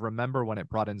because they remember when it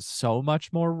brought in so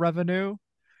much more revenue,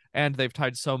 and they've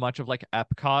tied so much of like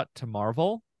Epcot to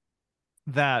Marvel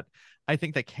that I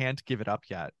think they can't give it up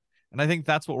yet. And I think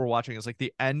that's what we're watching is like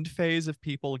the end phase of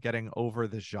people getting over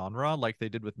the genre, like they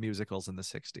did with musicals in the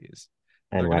 60s.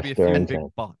 There And are going to be a few Westerns.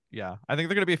 big yeah, I think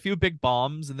there are going to be a few big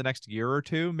bombs in the next year or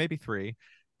two, maybe three.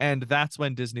 And that's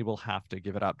when Disney will have to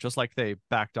give it up, just like they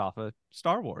backed off of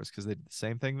Star Wars because they did the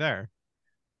same thing there.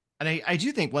 And I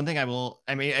do think one thing I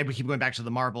mean, I keep going back to the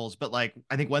Marvels, but like,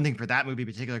 I think one thing for that movie in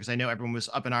particular, because I know everyone was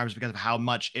up in arms because of how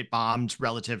much it bombed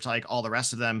relative to like all the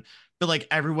rest of them. But like,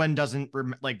 everyone doesn't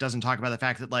talk about the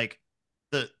fact that like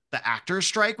the actor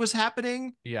strike was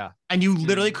happening. Yeah. And you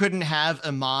literally couldn't have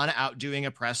Iman out doing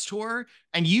a press tour.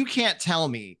 And you can't tell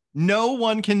me, no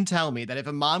one can tell me that if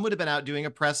Iman would have been out doing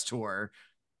a press tour,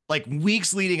 like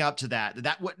weeks leading up to that,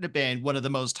 that wouldn't have been one of the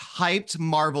most hyped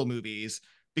Marvel movies,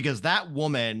 because that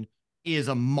woman is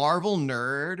a Marvel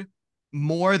nerd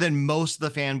more than most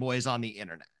of the fanboys on the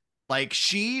internet. Like,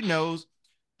 she knows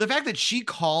the fact that she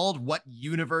called what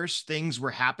universe things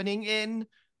were happening in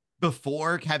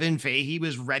before Kevin Feige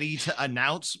was ready to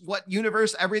announce what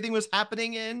universe everything was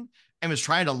happening in, and was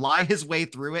trying to lie his way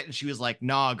through it. And she was like,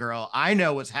 nah, girl, I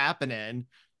know what's happening.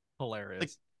 Hilarious.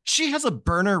 Like, she has a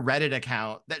burner Reddit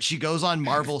account that she goes on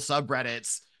Marvel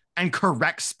subreddits and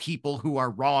corrects people who are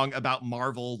wrong about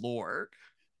Marvel lore.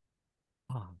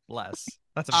 Oh, bless.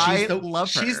 That's I amazing. love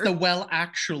She's her. the well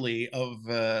actually of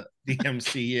the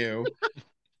MCU.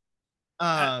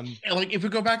 Like if we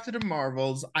go back to the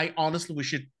Marvels, I honestly we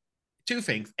should two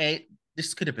things. A,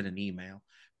 this could have been an email,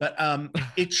 but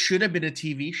it should have been a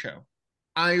TV show.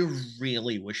 I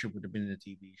really wish it would have been a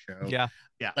TV show. Yeah.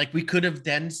 Yeah. Like we could have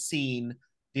then seen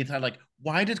the entire like,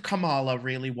 why did Kamala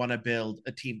really want to build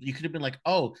a team? You could have been like,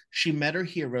 oh, she met her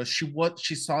heroes.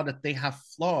 She saw that they have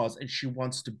flaws and she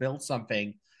wants to build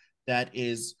something that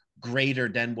is greater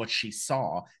than what she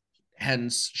saw.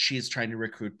 Hence, she's trying to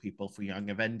recruit people for Young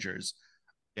Avengers.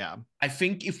 Yeah. I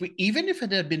think even if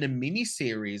it had been a mini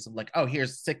series of like, oh,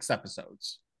 here's 6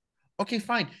 episodes, okay,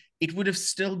 fine. It would have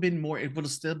still been more. It would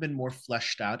have still been more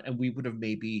fleshed out, and we would have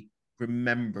maybe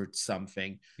remembered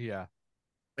something. Yeah.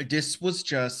 This was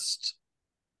just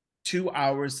 2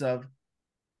 hours of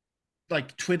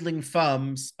like twiddling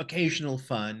thumbs, occasional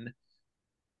fun,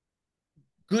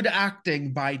 good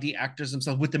acting by the actors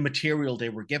themselves with the material they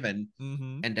were given,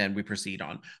 and then we proceed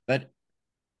on. But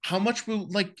how much will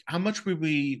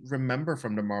we remember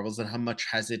from the Marvels, and how much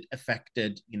has it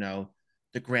affected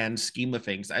the grand scheme of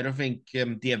things? I don't think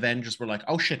the Avengers were like,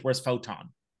 oh shit, where's Photon?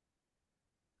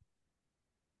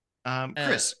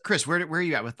 Chris, where are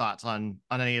you at with thoughts on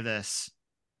any of this?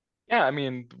 Yeah, I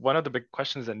mean, one of the big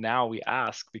questions that now we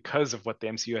ask because of what the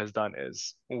MCU has done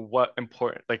is what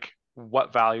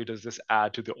value does this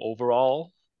add to the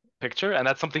overall picture, and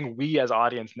that's something we as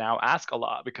audience now ask a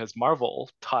lot because Marvel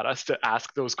taught us to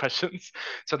ask those questions.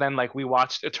 So then like we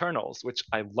watched Eternals, which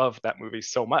I love that movie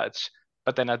so much,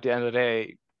 but then at the end of the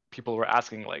day, people were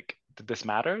asking like, did this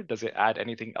matter? Does it add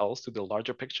anything else to the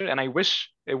larger picture? And I wish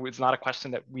it was not a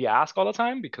question that we ask all the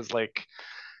time because like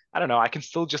I don't know, I can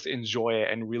still just enjoy it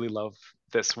and really love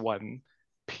this one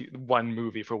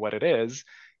movie for what it is.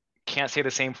 Can't say the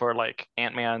same for like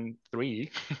Ant-Man 3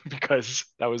 because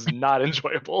that was not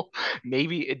enjoyable.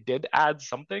 Maybe it did add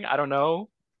something, I don't know.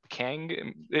 Kang,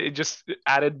 it just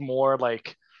added more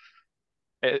like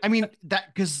I mean, that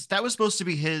because that was supposed to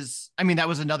be his. I mean, that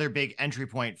was another big entry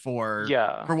point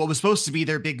yeah. for what was supposed to be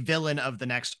their big villain of the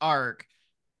next arc,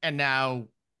 and now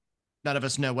none of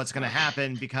us know what's going to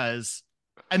happen because,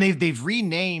 and they've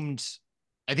renamed.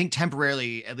 I think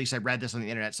temporarily, at least I read this on the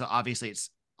internet, so obviously it's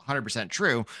 100%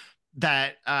 true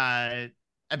that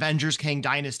Avengers Kang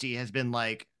Dynasty has been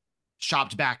like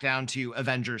chopped back down to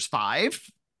Avengers 5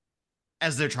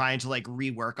 as they're trying to like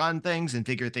rework on things and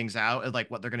figure things out and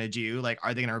like what they're going to do. Like,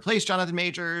 are they going to replace Jonathan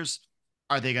Majors?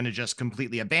 Are they going to just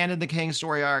completely abandon the Kang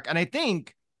story arc? And I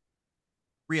think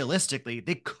realistically,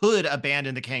 they could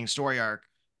abandon the Kang story arc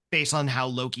based on how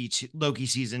Loki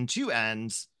season 2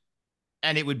 ends,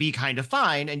 and it would be kind of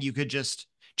fine. And you could just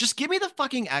give me the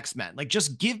fucking X-Men. Like,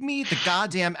 just give me the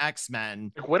goddamn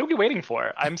X-Men. Like, what are we waiting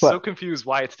for? I'm so But confused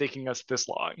why it's taking us this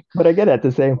long. but again, at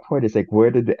the same point, it's like,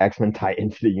 where did the X-Men tie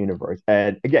into the universe?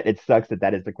 And again, it sucks that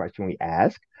that is the question we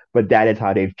ask, but that is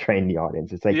how they've trained the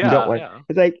audience. It's like you don't Yeah, want. yeah.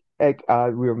 It's like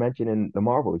we were mentioning the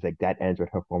Marvels, like that ends with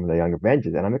her forming the Young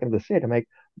Avengers, and I'm looking at the shit. I'm like,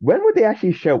 when would they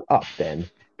actually show up then?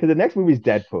 Because the next movie's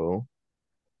Deadpool.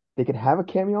 They could have a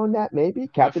cameo in that, maybe.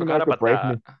 Oh, I forgot about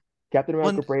that. Captain Well,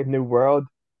 America Brave New World.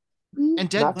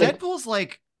 and Not think Deadpool's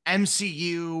like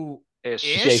MCU Ish.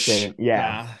 ish. adjacent.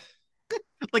 Yeah. Yeah.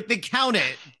 Like they count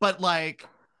it, but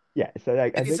Yeah. So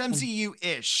like I it's think MCU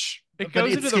ish. It But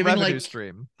goes into it's the giving revenue like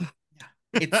stream.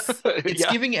 it's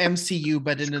Yeah. giving MCU,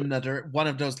 but in another one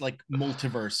of those like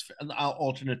multiverse,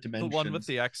 alternate The one with dimensions.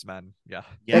 the X-Men. Yeah. like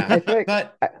Yeah, I feel like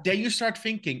but then you start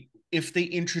thinking if they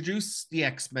introduce the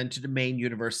X-Men to the main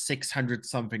universe, 600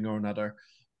 something or another,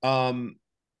 um,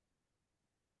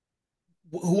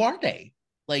 who are they?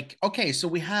 Like, okay, so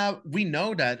we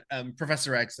know that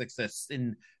Professor X exists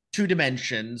in 2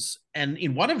 dimensions, and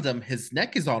in one of them, his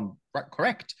neck is on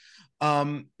correct.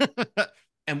 Um,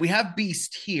 and we have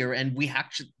Beast here, and we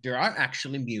actually there are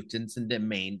actually mutants in the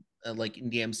main, like in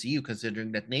the MCU,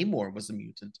 considering that Namor was a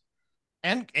mutant.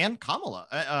 And Yeah,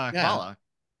 Kamala.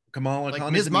 Kamala Like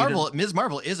Khan is a mutant. Ms.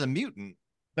 Marvel is a mutant.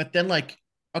 But then, like,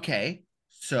 okay,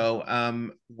 so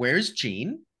where's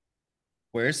Jean?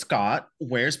 Where's Scott?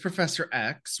 Where's Professor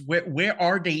X? Where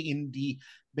are they in the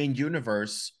main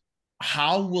universe?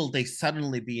 How will they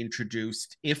suddenly be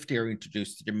introduced if they're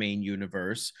introduced to the main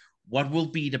universe? What will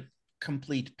be the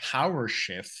complete power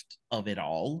shift of it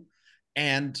all?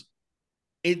 And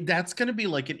that's going to be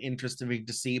like an interesting thing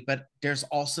to see. But there's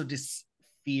also this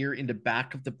fear in the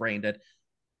back of the brain that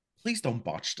please don't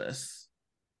botch this.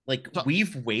 Like, So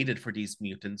we've waited for these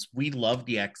mutants. We love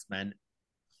the X-Men.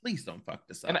 Please don't fuck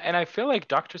this And up. I feel like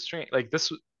Doctor Strange, like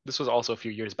this was also a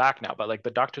few years back now, but like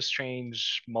the Doctor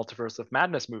Strange Multiverse of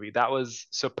Madness movie, that was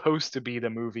supposed to be the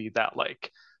movie that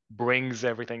like brings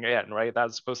everything in, right?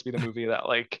 That's supposed to be the movie that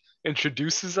like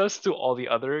introduces us to all the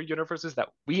other universes that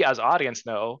we as audience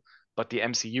know, but the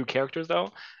MCU characters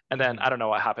though. And then I don't know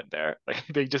what happened there. Like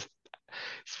they just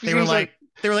they were speaking of like,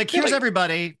 they here's like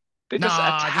everybody. they just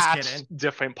Nah, just attached kidding.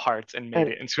 different parts and made and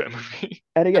it into a movie.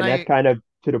 and And again, that's I kind of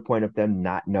to the point of them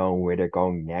not knowing where they're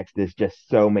going next. There's just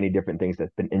so many different things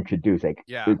that's been introduced. Like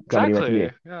Yeah. the company mentioned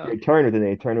Exactly. Yeah. the Eternals, and the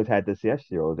Eternals had the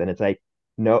Celestials, and it's like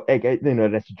no, like,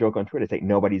 that's a joke on Twitter. It's like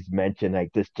nobody's mentioned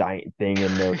like this giant thing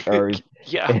in the earth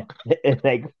Yeah. in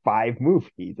like 5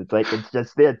 movies. It's like it's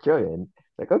just there chilling.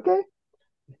 Like okay,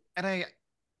 and I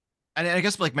and I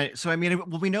guess like so I mean,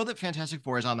 well, we know that Fantastic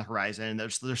Four is on the horizon. They're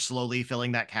slowly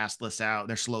filling that cast list out.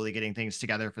 They're slowly getting things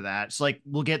together for that. So like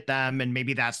we'll get them, and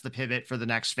maybe that's the pivot for the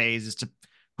next phase is to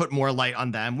put more light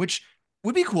on them, which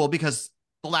would be cool because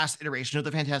the last iteration of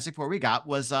the Fantastic Four we got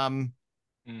was Mm.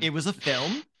 it was a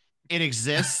film. It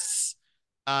exists.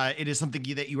 It is something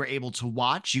that you are able to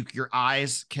watch. Your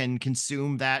eyes can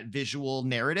consume that visual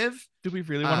narrative. Do we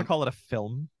really want to Um, call it a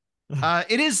film?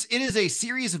 it is a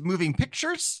series of moving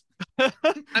pictures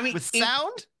I mean, with it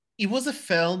sound. it was a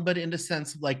film, but in the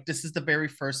sense of like this is the very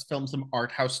first film some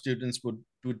art house students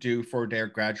would do for their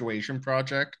graduation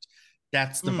project.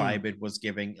 That's the Mm. vibe it was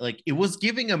giving. Like it was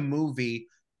giving a movie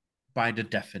by the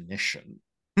definition.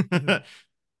 It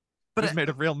But was made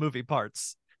of real movie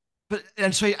parts. but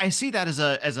and so I see that as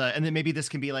a and then maybe this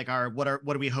can be like our what are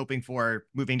we hoping for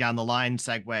moving down the line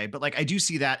segue. But like I do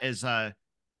see that as a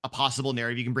possible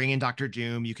narrative. You can bring in Doctor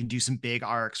Doom, you can do some big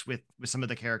arcs with some of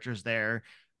the characters there.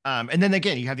 And then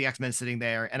again, you have the X-Men sitting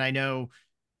there, and I know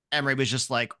Emery was just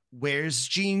like, where's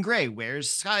Jean Grey? Where's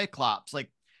Cyclops? Like,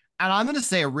 and I'm gonna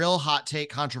say a real hot take,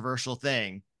 controversial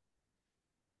thing.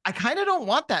 I kind of don't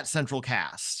want that central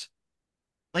cast.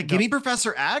 Like, give No. me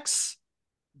Professor X,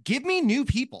 give me new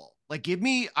people. Like, give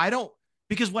me, I don't,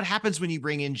 because what happens when you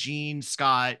bring in Jean,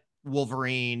 Scott,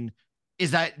 Wolverine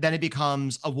is that then it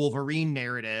becomes a Wolverine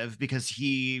narrative because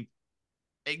he,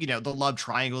 the love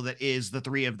triangle that is the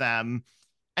three of them.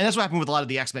 And that's what happened with a lot of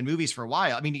the X-Men movies for a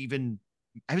while. I mean, even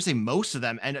I would say most of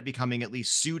them end up becoming at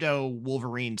least pseudo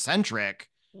Wolverine centric.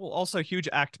 Well, also huge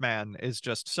act man is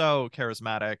just so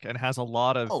charismatic and has a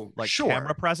lot of Oh, like sure.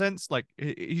 camera presence. Like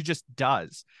he just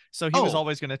does. So he was Oh,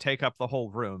 always going to take up the whole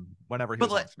room whenever he but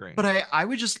was like, on screen. but I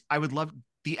would love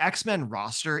the X-Men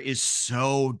roster is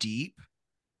so deep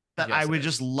that Yes, I it would is.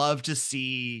 just love to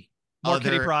see More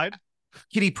Kitty other Pryde.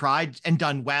 Kitty Pryde and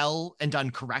done well and done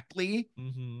correctly.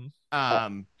 Mm-hmm.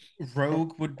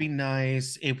 Rogue would be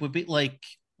nice. It would be like,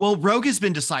 Well, Rogue has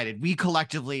been decided. We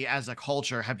collectively, as a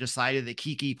culture, have decided that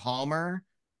Kiki Palmer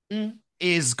mm,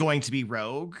 is going to be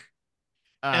Rogue.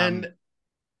 and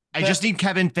I just but need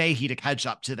Kevin Feige to catch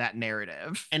up to that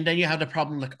narrative. and then you have the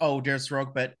problem like, oh, there's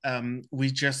Rogue, but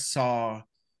we just saw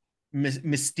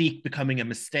Mystique becoming a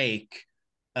mistake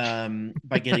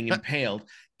by getting impaled.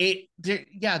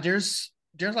 There's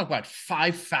like what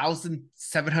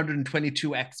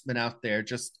 5,722 X-Men out there.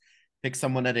 Just pick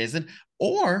someone that isn't,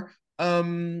 or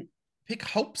pick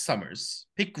Hope Summers,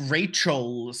 pick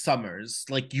Rachel Summers.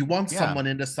 Like you want Yeah. someone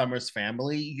in the Summers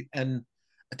family and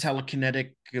a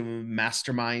telekinetic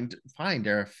mastermind. Fine,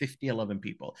 there are 11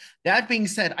 people. That being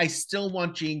said, I still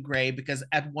want Jean Grey because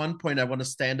at one point I want to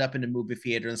stand up in the movie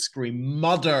theater and scream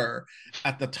 "Mother"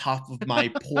 at the top of my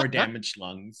poor damaged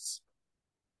lungs.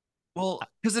 Well,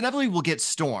 because inevitably we'll get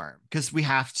Storm because we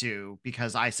have to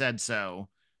because I said so.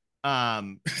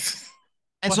 Um,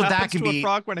 and What so that happens can to a be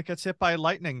frog when it gets hit by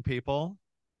lightning, people?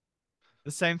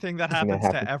 The same thing that Something that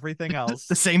happens to happens. everything else.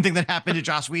 the same thing that happened to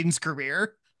Joss Whedon's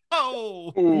career.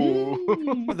 Oh,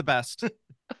 Ooh. For the best.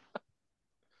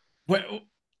 Well,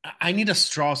 I need a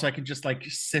straw so I can just like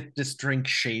sip this drink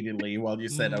shadily while you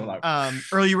said I'm like,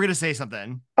 Earl, you were gonna say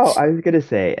something. Oh, I was gonna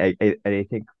say, I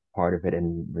think part of it,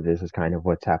 and this is kind of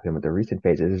what's happening with the recent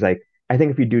phases, is like I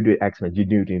think if you do X-Men, you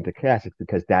do the classics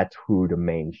because that's who the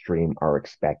mainstream are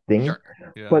expecting. Sure.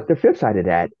 Yeah. But the flip side of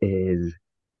that is,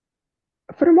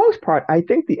 for the most part, I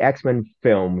think the X-Men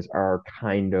films are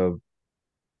kind of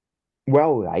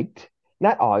well liked.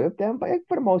 Not all of them, but like,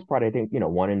 for the most part, I think,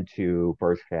 one and two,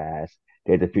 First Class,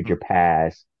 Days of Future Mhm.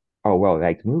 Past are well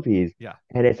liked movies. Yeah.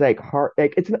 And it's like hard,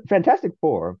 like it's Fantastic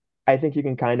Four. I think you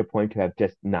can kind of point to have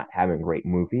just not having great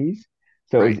movies.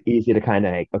 So Right. it's easy to kind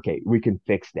of like, okay, we can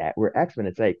fix that. Where X-Men,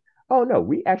 it's like, oh no,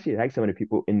 we actually like some of the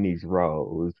people in these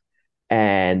roles,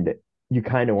 and you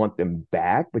kind of want them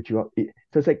back, but so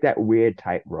it's like that weird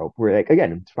tightrope where like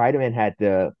again, Spider-Man had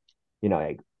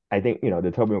like I think,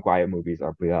 the Tobey Maguire movies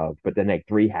are beloved, but then like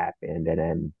three happened and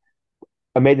then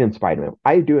Amazing Spider-Man.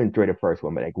 I do enjoy the first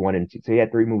one, but like one and two. So he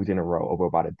had three movies in a row over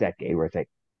about a decade where it's like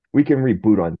we can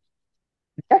reboot on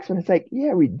X-Men. It's like,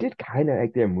 yeah, we did kind of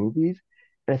like their movies.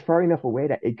 And it's far enough away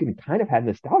that it can kind of have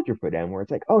nostalgia for them where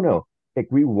it's like, oh no, like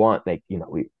we want like,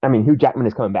 I mean Hugh Jackman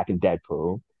is coming back in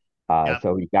Deadpool. Yep.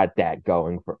 So we got that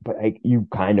going for, but like you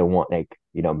kind of want like,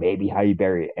 maybe Halle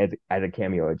Berry as a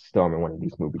cameo at Storm in one of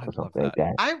these movies or I'd love something like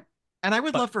that. that. I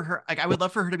would But love for her, like I would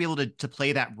love for her to be able to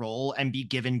play that role and be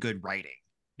given good writing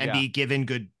and yeah. be given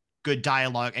good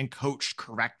dialogue and coached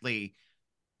correctly.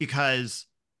 Because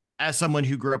as someone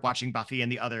who grew up watching Buffy and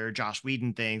the other Josh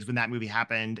Whedon things, when that movie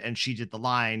happened and she did the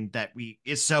line that we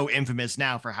is so infamous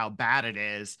now for how bad it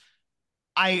is,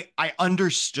 I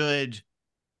understood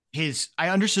I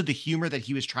understood the humor that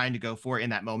he was trying to go for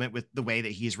in that moment with the way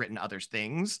that he's written other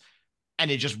things,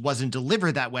 and it just wasn't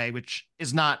delivered that way, which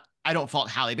is not, I don't fault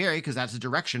Halle Berry because that's a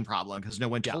direction problem because no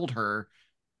one Yeah. told her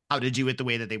how to do it the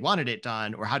way that they wanted it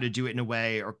done or how to do it in a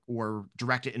way or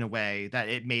direct it in a way that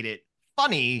it made it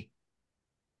funny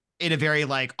in a very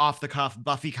like off the cuff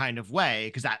Buffy kind of way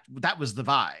because that was the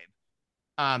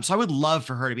vibe. So I would love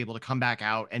for her to be able to come back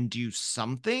out and do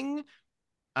something.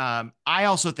 I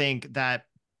also think that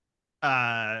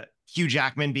Hugh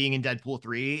Jackman being in Deadpool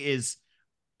 3 is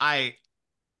I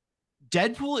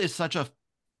Deadpool is such a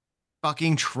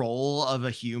fucking troll of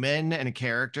a human and a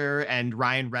character, and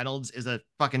Ryan Reynolds is a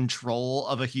fucking troll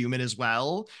of a human as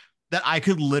well. that I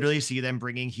could literally see them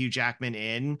bringing Hugh Jackman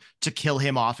in to kill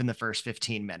him off in the first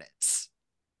 15 minutes.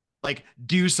 Like,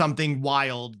 do something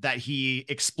wild that he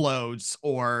explodes,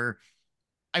 or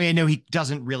I mean, I know he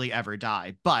doesn't really ever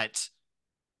die, but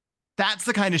that's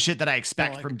the kind of shit that I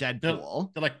expect like, from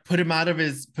Deadpool. they're like put him out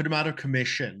of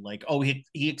commission. Like, oh, he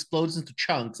explodes into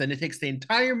chunks, and it takes the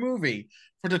entire movie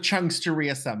for the chunks to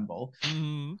reassemble.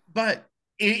 But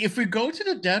if we go to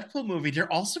the Deadpool movie,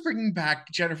 they're also bringing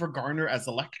back Jennifer Garner as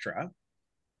Elektra.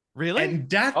 Really? And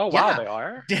that, Oh wow, yeah, they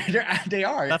are. they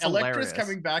are. That's Elektra's hilarious.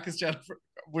 coming back as Jennifer,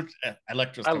 which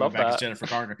Elektra's I coming love back as that. Jennifer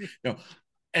Garner. No,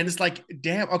 and it's like,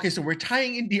 damn. Okay, so we're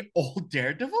tying in the old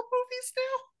Daredevil movies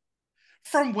now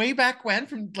from way back when,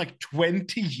 from like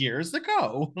 20 years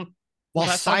ago. Well, While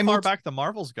that's how far back the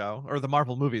Marvels go, or the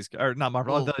Marvel movies, or not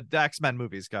Marvel, Well, the X-Men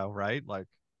movies go, right? Like,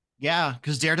 yeah,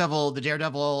 because the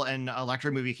Daredevil and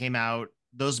Elektra movie came out.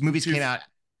 Those movies came out right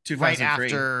 2003.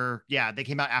 after. Yeah, they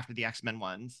came out after the X-Men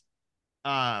ones.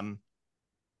 Um,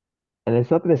 And it's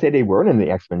nothing to say they weren't in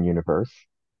the X-Men universe.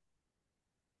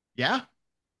 yeah,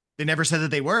 they never said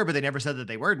that they were, but they never said that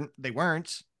they weren't. They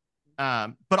weren't.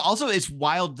 But also, it's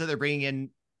wild that they're bringing in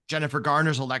Jennifer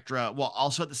Garner's Elektra, while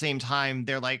also at the same time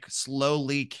they're like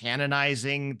slowly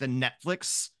canonizing the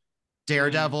Netflix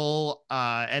Daredevil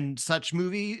and such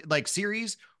movie like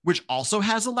series, which also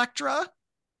has Elektra.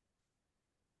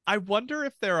 I wonder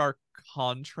if there are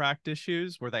contract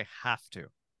issues where they have to.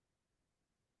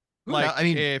 Like, I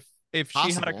mean, if she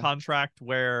had a possible. contract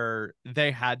where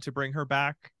they had to bring her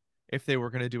back if they were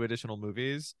going to do additional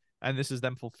movies, and this is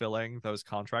them fulfilling those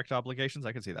contract obligations,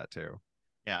 I can see that too.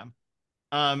 Yeah.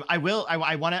 I will.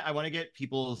 I want to. I want to get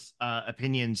people's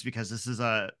opinions because this is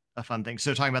a fun thing.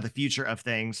 So talking about the future of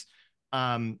things,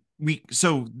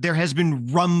 so there has been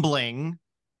rumbling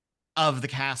of the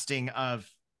casting of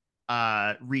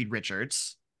Reed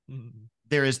Richards. Mhm.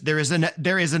 There is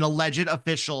an alleged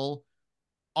official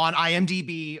on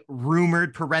IMDb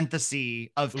rumored parenthesis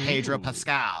of Pedro Ooh.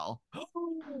 Pascal.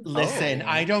 Listen, Oh.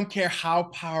 I don't care how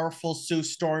powerful Sue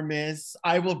Storm is.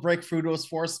 I will break through those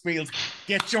force fields.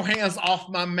 Get your hands off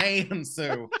my man,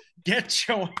 Sue. Get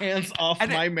your hands off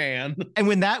my man. And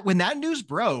when that news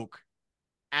broke,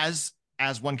 as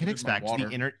one can expect,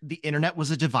 the internet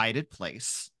was a divided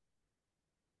place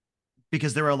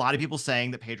because there were a lot of people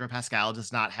saying that Pedro Pascal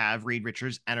does not have Reed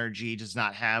Richards' energy, does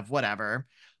not have whatever.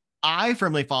 I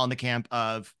firmly fall in the camp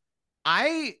of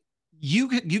you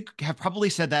have probably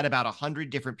said that about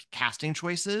 100 different casting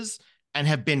choices and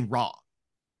have been wrong.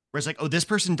 Where it's like, oh, this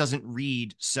person doesn't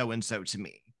read so and so to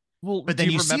me. Well, But do then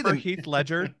you you see remember them. Heath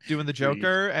Ledger doing the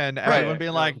Joker and everyone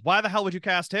being like, why the hell would you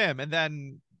cast him? And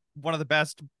then one of the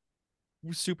best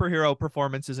superhero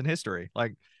performances in history.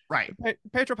 Like, Right.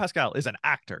 Pedro Pascal is an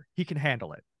actor. He can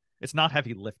handle it. It's not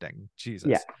heavy lifting. Jesus.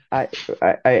 Yeah,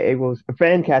 it was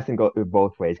fan casting go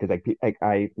both ways because like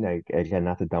again,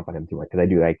 not to dump on him too much because I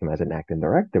do like him as an actor and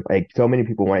director. Like so many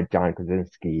people wanted John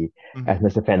Krasinski as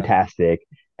Mr. Fantastic,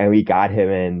 and we got him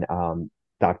in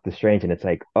Doctor Strange, and it's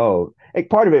like, oh, like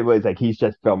part of it was like he's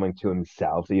just filming to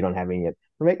himself, so you don't have any. I'm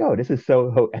like, oh, this is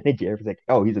so energy. It's like,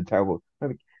 oh, he's a terrible. I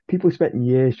mean, people spent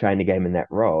years trying to get him in that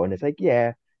role, and it's like,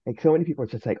 yeah, like so many people are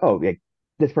just like, oh, like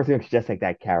this person looks just like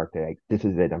that character. Like this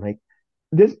is it. I'm like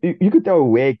this you could throw a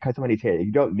wig, cut somebody's hair.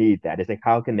 You don't need that. It's like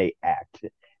how can they act?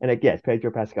 And like yes,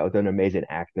 Pedro Pascal is an amazing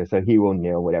actor, so he will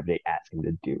nail whatever they ask him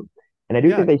to do. And I do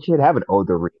Yeah. think they should have an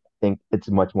older Reed. I think it's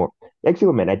much more like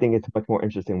Superman. I think it's much more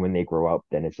interesting when they grow up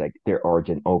than it's like their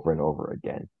origin over and over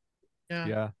again.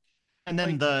 Yeah. And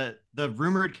then the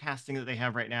rumored casting that they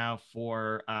have right now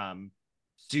for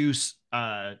Sue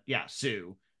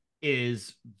Sue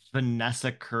is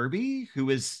Vanessa Kirby, who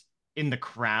is in The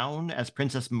Crown as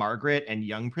Princess Margaret and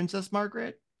young Princess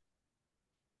Margaret.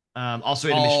 Also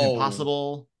in Mission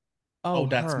Impossible. Oh,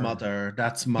 that's her. mother.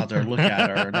 That's mother. Look at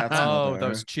her. That's Oh, mother.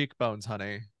 those cheekbones,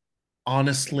 honey.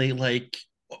 Honestly, like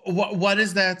what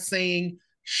is that saying?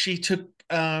 She took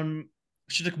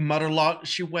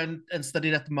she went and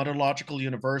studied at the Motherlogical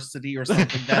University or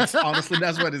something. That's honestly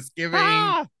that's what it's giving.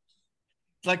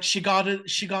 Like she got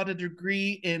a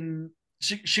degree in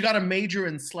she got a major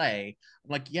in Slay.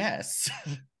 I'm like, yes.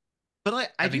 But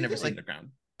like I Having do never think, seen like, The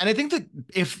Crown. and I think that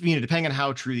if depending on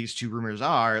how true these two rumors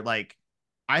are, like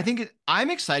I think I'm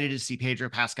excited to see Pedro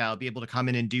Pascal be able to come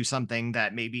in and do something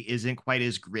that maybe isn't quite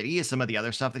as gritty as some of the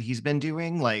other stuff that he's been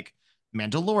doing, like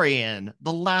Mandalorian,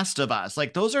 The Last of Us.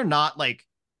 Like those are not like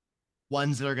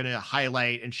ones that are going to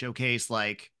highlight and showcase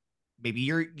like maybe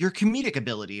your comedic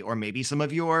ability or maybe some of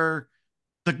the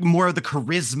more of the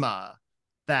charisma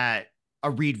that a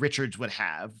Reed Richards would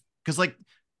have. Because like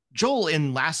Joel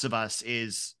in Last of Us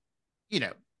is,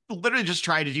 literally just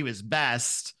trying to do his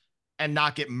best and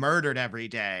not get murdered every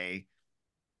day.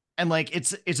 And like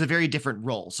it's a very different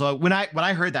role. So when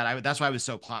I heard that, that's why I was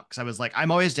so pumped, because I was like,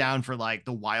 I'm always down for like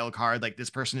the wild card. Like this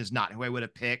person is not who I would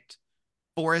have picked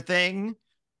for a thing.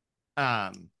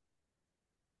 Um,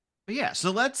 but yeah,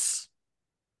 so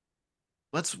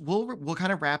we'll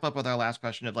kind of wrap up with our last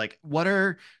question of like, what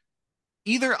are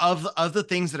either of the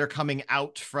things that are coming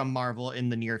out from Marvel in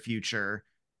the near future,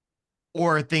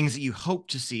 or things that you hope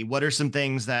to see? What are some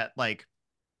things that like,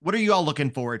 what are you all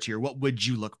looking forward to, or what would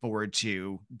you look forward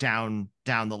to down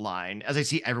the line? As I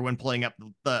see everyone pulling up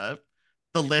the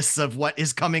lists of what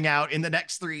is coming out in the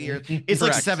next 3 years, it's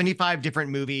like Correct. 75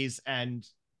 different movies, and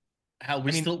Hell,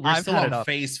 I mean, we're I've still had on it up.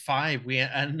 phase 5.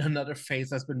 And another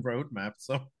phase has been roadmapped.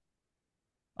 So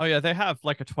Oh yeah, they have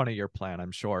like a 20-year plan,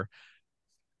 I'm sure.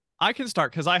 I can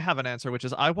start because I have an answer, which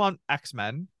is I want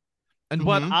X-Men. And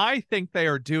what mhm. I think they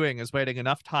are doing is waiting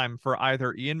enough time for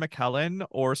either Ian McKellen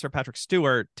or Sir Patrick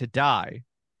Stewart to die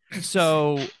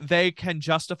so they can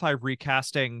justify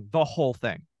recasting the whole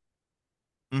thing.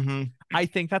 Mhm. I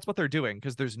think that's what they're doing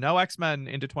because there's no X-Men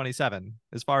into 27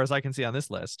 as far as I can see on this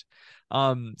list.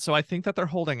 So I think that they're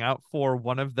holding out for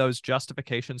one of those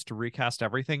justifications to recast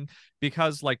everything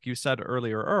because, like you said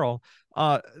earlier, Earl,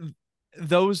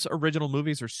 those original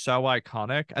movies are so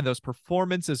iconic and those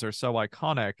performances are so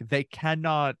iconic, they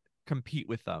cannot compete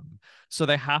with them. So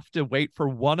they have to wait for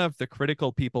one of the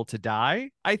critical people to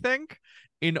die, I think,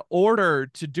 in order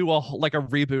to do like a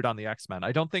reboot on the X-Men.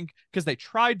 I don't think because they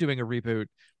tried doing a reboot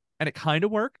and it kind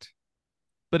of worked,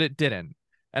 but it didn't.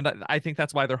 And I think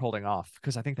that's why they're holding off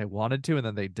because I think they wanted to and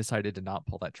then they decided to not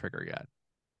pull that trigger yet.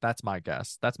 That's my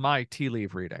guess. That's my tea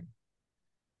leaf reading.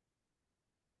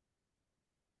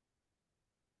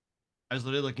 I was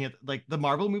literally looking at like the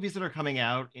Marvel movies that are coming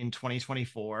out in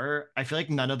 2024. I feel like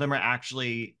none of them are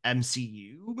actually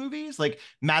MCU movies. Like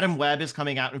Madam Web is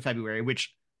coming out in February,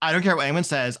 which I don't care what anyone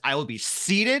says. I will be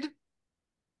seated.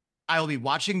 I will be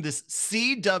watching this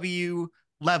CW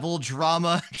level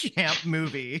drama camp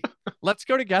movie. Let's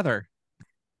go together.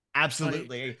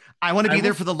 Absolutely. I want to I be will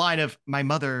there for the line of my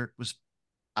mother was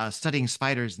studying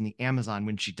spiders in the Amazon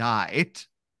when she died.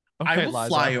 I Okay, will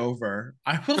fly Liza. over.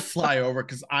 I will fly over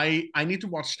because I need to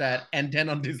watch that, and then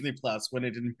on Disney Plus when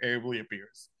it invariably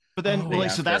appears But then, the well, day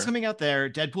like, so that's after. coming out there.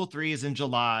 Deadpool 3 is in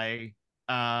July.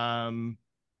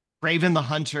 Raven the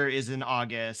Hunter is in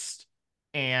August,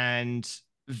 and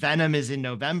Venom is in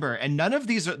November. And none of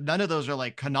those are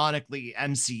like canonically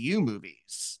MCU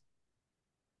movies.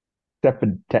 Except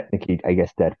for technically, I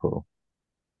guess Deadpool.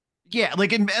 Yeah,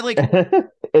 like In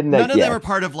none like, of them yes, are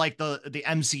part of like the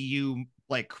MCU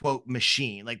like quote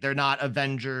machine. Like they're not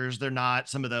Avengers, they're not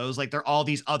some of those. Like they're all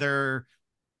these other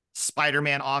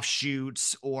Spider-Man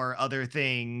offshoots or other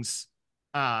things.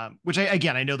 Which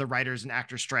I know the writers and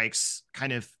actor strikes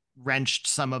kind of wrenched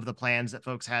some of the plans that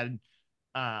folks had,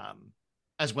 um,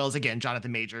 as well as again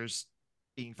Jonathan Majors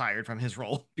being fired from his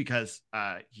role because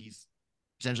he's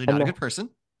essentially and not a then, good person.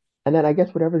 and then I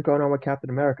guess whatever's going on with Captain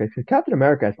America, because Captain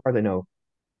America, as far as I know,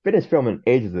 finished filming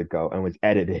ages ago and was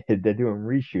edited. They're doing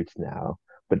reshoots now,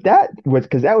 but that was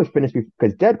finished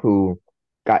because Deadpool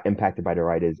got impacted by the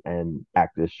writers and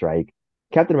actors strike.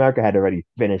 Captain America had already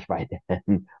finished by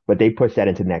then, but they pushed that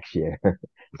into next year.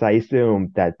 So I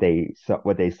assume that they saw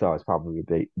what they saw is probably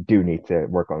they do need to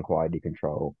work on quality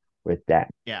control with that.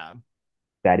 Yeah,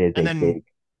 That is and a then big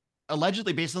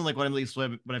allegedly, based on like what at least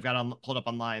what I've got on pulled up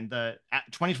online, the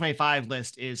 2025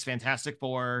 list is Fantastic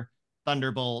Four,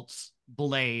 Thunderbolts,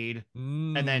 Blade,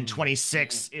 and then Mm.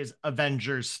 26 is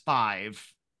Avengers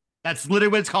 5. That's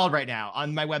literally what it's called right now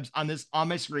on my web on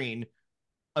my screen.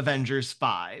 Avengers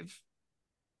 5.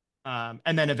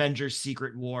 And then Avengers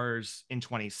Secret Wars in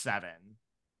 27.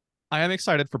 I am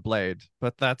excited for Blade,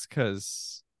 but that's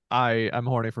because I am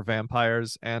horny for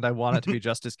vampires and I want it to be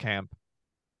just as camp.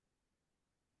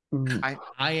 mm, I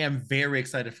I am very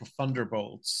excited for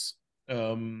Thunderbolts.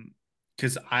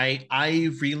 Because I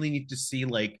really need to see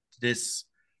like this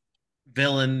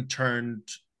villain turned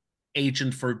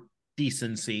agent for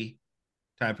decency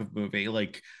type of movie.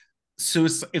 Like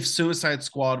if Suicide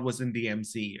Squad was in the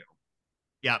MCU.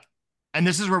 Yep. And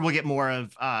this is where we'll get more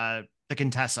of the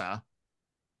Contessa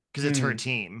because it's her Mm.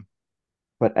 team.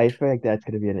 but I feel like that's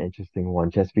gonna be an interesting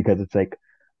one just because it's like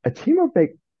a team of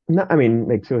like not I mean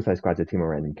like Suicide Squad's a team of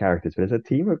random characters, but it's a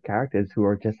team of characters who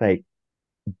are just like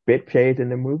bit played in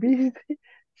the movies.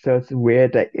 So it's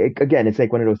weird that again, it's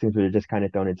like one of those things where they're just kind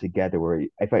of thrown in together. Where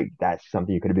I feel like that's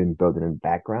something you could have been building in the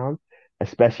background,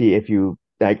 especially if you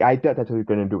like. I thought that's what we are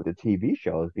going to do with the TV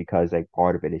shows because like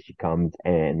part of it is she comes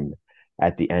and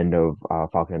at the end of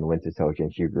Falcon and the Winter Soldier,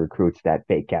 and she recruits that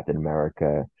fake Captain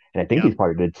America, and I think Yep. he's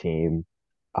part of the team.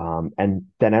 And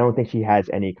then I don't think she has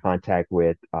any contact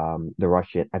with the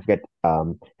Russian. I forget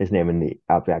his name in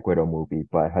the Black Widow movie,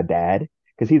 but her dad,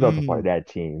 because he's also part of Mm, that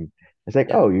team. It's like,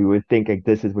 yeah. oh, you would think like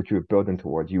this is what you were building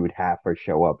towards. You would have her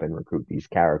show up and recruit these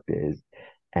characters,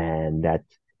 and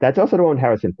that's also the one with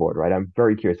Harrison Ford, right? I'm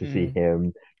very curious to see Mm.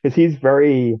 him because he's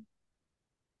very.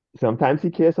 Sometimes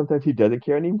he cares, sometimes he doesn't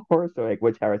care anymore. So like,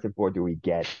 which Harrison Ford do we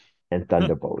get in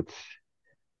Thunderbolts?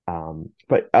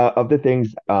 But of the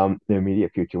things in the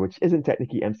immediate future, which isn't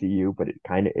technically MCU, but it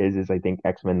kind of is I think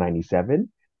X-Men 97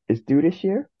 is due this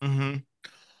year. Hmm.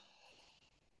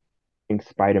 I think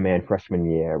Spider-Man Freshman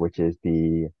Year, which is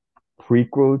the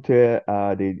prequel to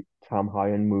the Tom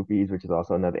Holland movies, which is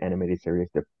also another animated series,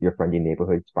 Your Friendly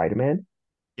Neighborhood Spider-Man,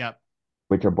 Yep.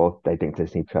 which are both, I think,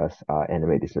 Disney Plus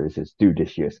animated series is due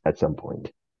this year at some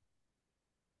point.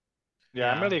 Yeah,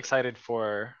 I'm Yeah. really excited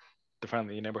for the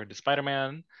Friendly Neighborhood to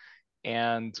Spider-Man,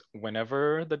 and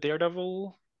whenever the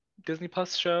Daredevil Disney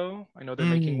Plus show, I know they're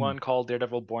making Mm, one called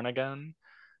Daredevil Born Again.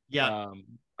 yep.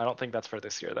 I don't think that's for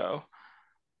this year though.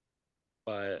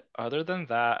 But other than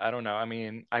that, I don't know. I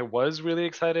mean, I was really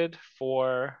excited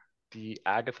for the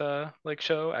Agatha like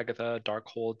show, Agatha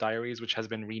Darkhold Diaries, which has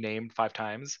been renamed 5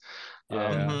 times. Um,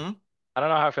 Yeah. Hmm. I don't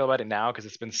know how I feel about it now because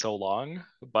it's been so long,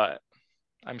 but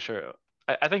I'm sure.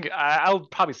 I think I'll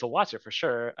probably still watch it for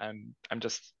sure, and I'm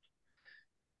just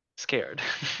scared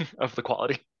of the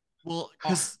quality. Well, Oh,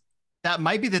 because that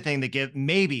might be the thing that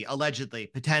maybe allegedly,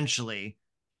 potentially,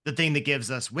 the thing that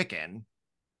gives us Wiccan,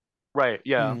 Right?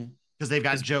 Yeah. mm. because they've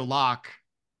got As Joe Locke.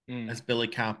 Mm. as Billy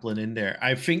Kaplan in there.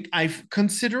 I think I've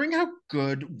considering how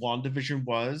good WandaVision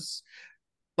was,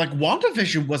 like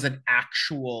WandaVision was an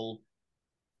actual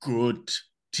good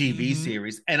TV Hmm.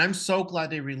 series. And I'm so glad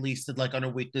they released it like on a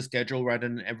weekly schedule rather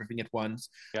than everything at once.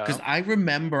 Because Yeah. I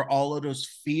remember all of those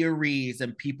theories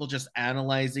and people just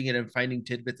analyzing it and finding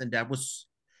tidbits, and that was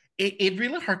it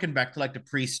really harkened back to like the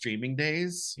pre-streaming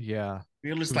days. Yeah.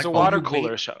 It was It was like, a oh, water you cooler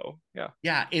wait. show. Yeah.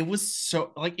 Yeah, it was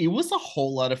so like it was a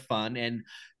whole lot of fun. And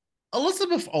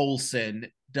Elizabeth Olsen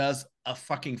does a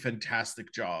fucking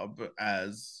fantastic job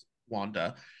as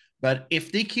Wanda. But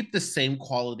if they keep the same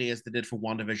quality as they did for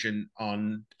WandaVision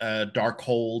on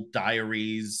Darkhold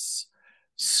Diaries,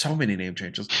 so many name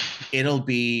changes, it'll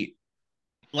be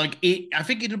like it. I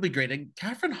think it'll be great. And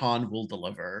Catherine Hahn will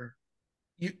deliver.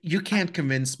 You I, can't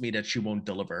convince me that she won't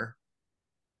deliver.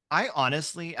 I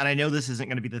honestly, and I know this isn't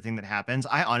going to be the thing that happens.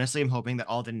 I honestly am hoping that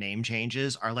all the name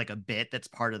changes are like a bit that's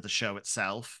part of the show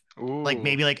itself. Like Ooh,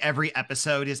 maybe like every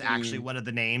episode is actually Mm. one of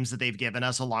the names that they've given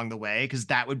us along the way, because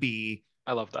that would be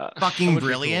I love that. That fucking would be cool.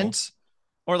 brilliant.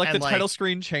 Or like the And title like,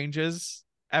 screen changes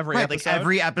every right, like episode.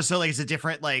 every episode, like it's a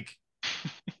different, like,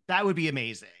 that would be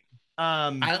amazing.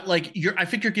 Um, I like you're. I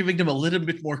think you're giving them a little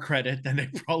bit more credit than they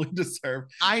probably deserve.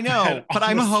 I But know, but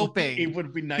I'm honestly, it hoping,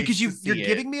 would be nice because to you're see it.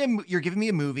 giving me you're giving me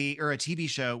a movie or a TV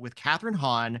show with Catherine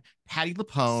Hahn, Patty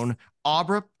LuPone,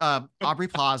 Aubrey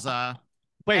Plaza,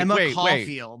 Wait, Emma wait, wait.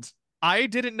 Caulfield. I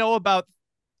didn't know about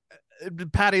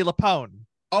Patty LuPone.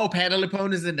 Oh, Patti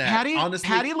LuPone is in that. Patty Honestly,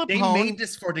 they made LuPone,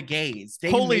 this for the gays. They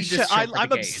Holy made shit. this show for the I'm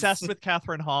gays. obsessed with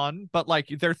Catherine Hahn, but like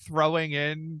they're throwing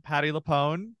in Patty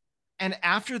LuPone. and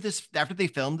after they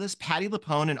filmed this, Patty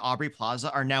LuPone and Aubrey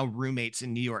Plaza are now roommates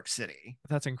in New York City.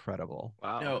 That's incredible.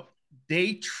 Wow. No,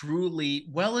 they truly,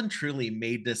 well and truly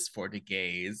made this for the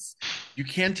gays. You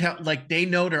can't tell, like, they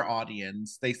know their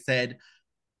audience. They said,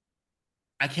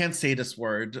 I can't say this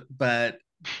word, but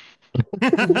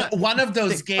one of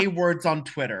those they, gay words on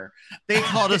Twitter. they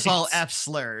called us all It's F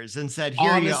slurs and said,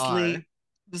 "Here you are." honestly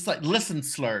just like, listen,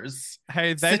 slurs,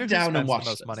 Hey, they know sit who down and spends the watch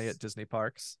most money at this. Disney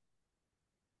parks.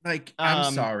 Like, I'm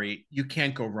Um, sorry, you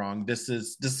can't go wrong. This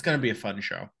is gonna be a fun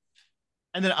show.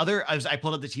 and then I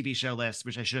pulled up the TV show list,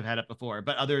 which I should have had up before,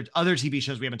 but other TV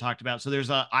shows we haven't talked about. So there's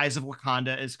Eyes of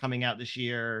Wakanda is coming out this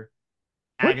year.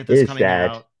 What Agatha's is coming that?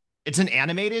 out. It's an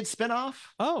animated spinoff.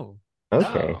 Oh.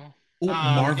 Okay. Oh. Oh, It's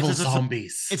Marvel as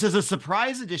Zombies. it's as a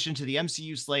surprise addition to the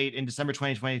MCU slate in December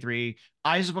 2023.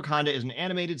 Eyes of Wakanda is an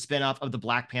animated spinoff of the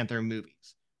Black Panther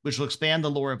movies, which will expand the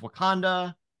lore of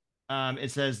Wakanda. It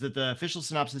says that the official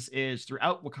synopsis is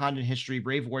throughout Wakandan history,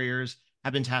 brave warriors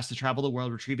have been tasked to travel the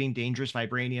world retrieving dangerous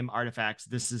vibranium artifacts.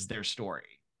 This is their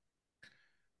story.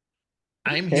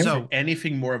 I'm here Okay. for So,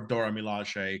 anything more of Dora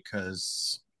Milaje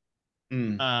because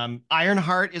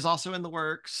Ironheart is also in the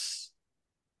works.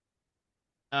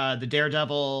 The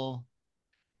Daredevil,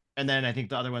 and then I think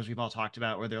the other ones we've all talked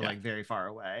about where they're yeah. like very far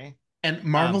away. And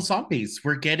Marvel Um, Zombies.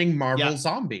 We're getting yeah, Marvel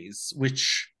Zombies,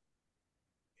 which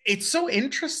it's so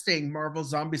interesting, Marvel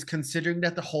Zombies, considering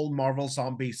that the whole Marvel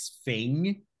Zombies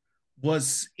thing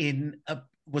was in a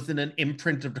was in an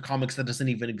imprint of the comics that doesn't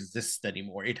even exist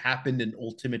anymore. It happened in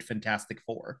Ultimate Fantastic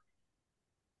Four.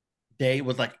 They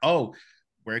was like, oh,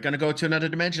 we're gonna go to another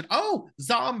dimension. Oh,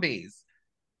 zombies.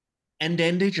 And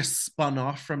then they just spun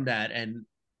off from that, and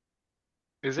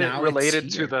Is it now it's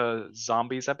related to here. the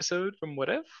zombies episode from What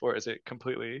If, or is it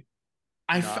completely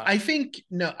not? I think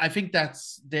no, I think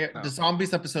that's there. The No.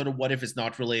 zombies episode of What If is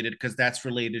not related because that's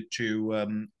related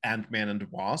to Ant-Man and the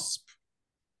Wasp.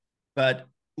 But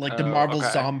like the Oh, Marvel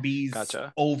okay. zombies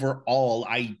Gotcha. overall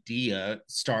idea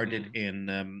started Mm.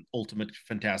 in Ultimate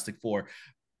Fantastic Four.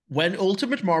 When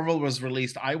Ultimate Marvel was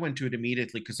released, I went to it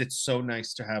immediately because it's so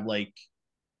nice to have, like,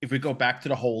 if we go back to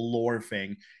the whole lore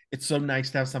thing, it's so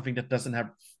nice to have something that doesn't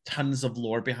have tons of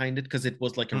lore behind it because it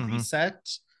was like a Mhm. reset.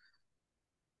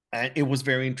 And it was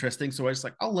very interesting. So I was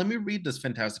like, oh, let me read this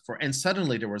Fantastic Four. And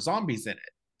suddenly there were zombies in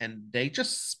it. And they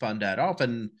just spun that off.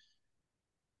 And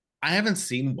I haven't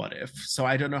seen What If, so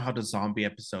I don't know how the zombie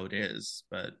episode is,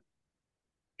 but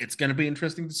it's going to be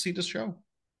interesting to see the show.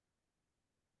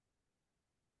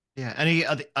 Yeah.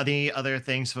 Any other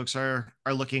things folks are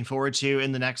looking forward to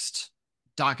in the next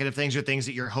docket of things, or things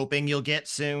that you're hoping you'll get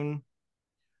soon?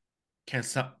 Can't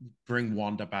stop, bring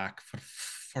Wanda back.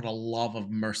 For the love of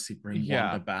mercy, bring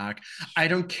Yeah. Wanda back. I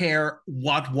don't care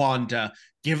what Wanda.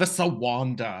 Give us a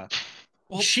Wanda.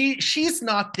 Well, She's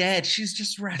not dead. She's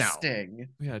just no. resting.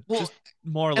 Yeah, Well, just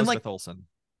more and like Elizabeth Olsen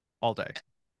all day.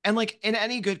 and like in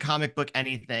any good comic book,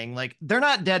 anything, like they're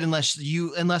not dead unless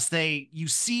you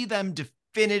see them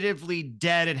definitively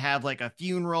dead and have like a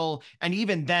funeral, and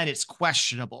even then it's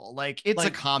questionable. Like it's a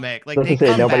Like, comic, like So they to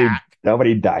say, come back.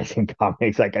 nobody dies in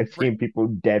comics. Like I've Right. seen people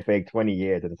dead for like 20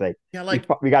 years, and it's like yeah, like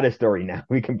we got a story now.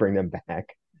 We can bring them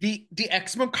back. the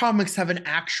X-Men comics have an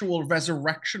actual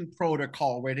resurrection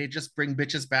protocol where they just bring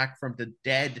bitches back from the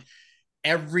dead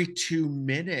every 2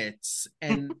 minutes,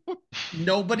 and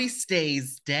nobody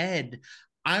stays dead.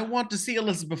 I want to see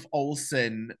Elizabeth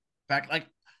Olsen back. Like,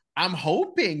 I'm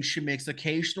hoping she makes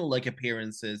occasional like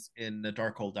appearances in the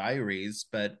Darkhold Diaries,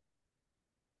 but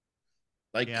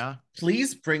like, Yeah.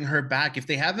 please bring her back. If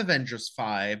they have Avengers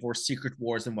 5 or Secret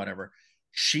Wars and whatever,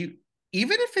 she,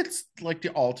 even if it's like the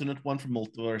alternate one from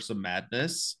Multiverse of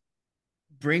Madness,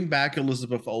 bring back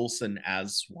Elizabeth Olsen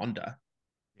as Wanda.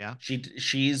 Yeah.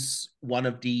 She's one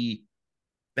of the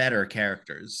better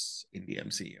characters in the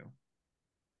MCU.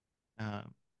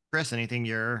 Chris, anything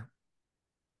you're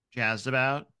jazzed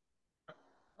about?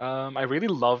 I really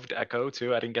loved Echo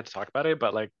too. I didn't get to talk about it,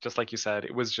 but like just like you said,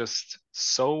 it was just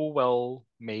so well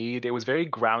made. It was very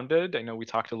grounded. I know we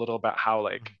talked a little about how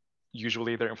like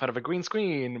usually they're in front of a green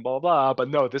screen, blah blah, but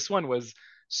no, this one was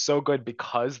so good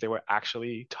because they were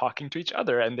actually talking to each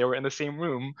other and they were in the same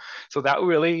room. So that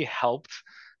really helped.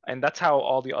 And that's how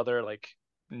all the other like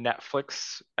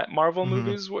Netflix at Marvel Mm-hmm.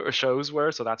 movies were, or shows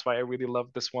were. So that's why I really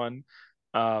loved this one.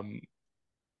 Um,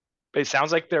 it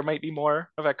sounds like there might be more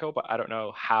of Echo, but I don't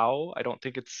know how. I don't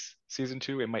think it's season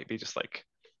two. It might be just like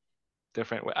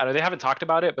different. I don't, they haven't talked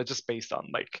about it, but just based on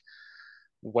like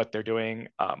what they're doing,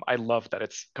 I love that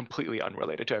it's completely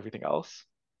unrelated to everything else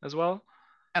as well.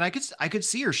 And I could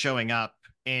see her showing up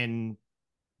in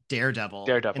Daredevil, in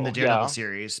the Daredevil, Daredevil yeah,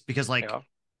 series, because like yeah,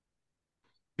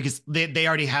 they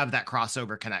already have that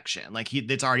crossover connection. Like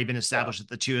it's already been yeah, established that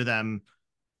the two of them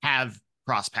have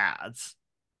cross paths.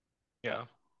 yeah.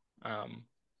 Um,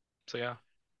 so yeah.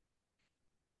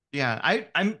 Yeah,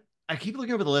 I keep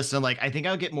looking over the list, and I'm like, I think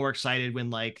I'll get more excited when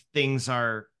like things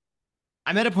are.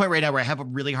 I'm at a point right now where I have a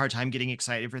really hard time getting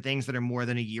excited for things that are more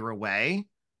than a year away.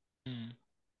 Mm.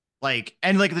 Like,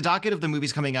 and like the docket of the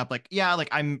movies coming up, like, yeah, like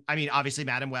I mean, obviously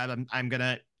Madam Web,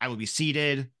 I will be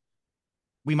seated.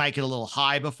 We might get a little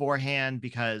high beforehand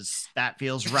because that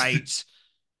feels right. It's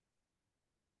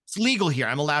legal here.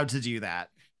 I'm allowed to do that.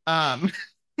 Um,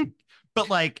 but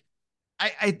like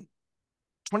I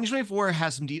 2024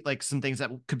 has some things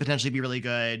that could potentially be really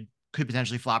good, could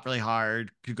potentially flop really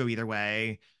hard, could go either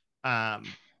way.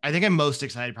 I think I'm most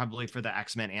excited probably for the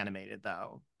X-Men animated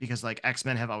though, because like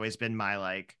X-Men have always been my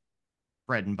like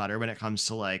bread and butter when it comes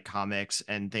to like comics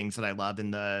and things that I love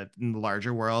in the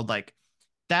larger world. Like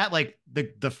that, like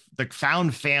the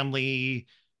found family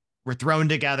were thrown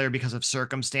together because of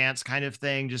circumstance kind of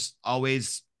thing just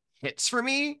always hits for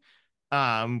me.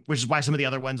 Which is why some of the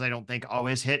other ones I don't think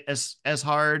always hit as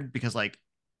hard, because like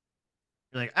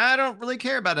you're like, I don't really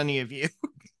care about any of you.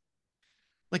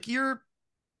 Like you're,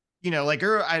 like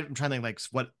I'm trying to think like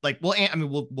what like well I mean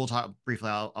we'll talk briefly.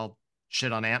 I'll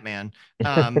shit on Ant-Man.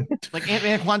 Like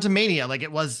Ant-Man Quantumania, like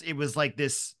it was like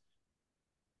this.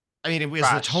 I mean, it was the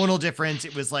Trash. tonal difference.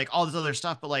 It was like all this other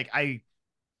stuff, but like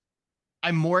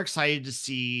I'm more excited to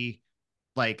see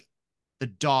like the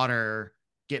daughter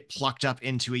get plucked up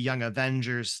into a Young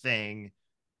Avengers thing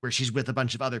where she's with a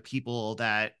bunch of other people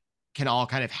that can all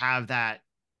kind of have that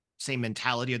same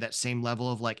mentality or that same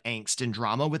level of like angst and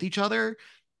drama with each other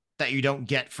that you don't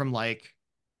get from like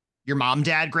your mom,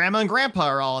 dad, grandma, and grandpa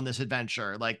are all on this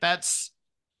adventure. Like that's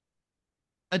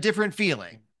a different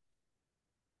feeling.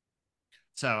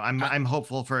 So I'm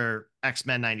hopeful for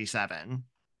X-Men 97.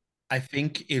 I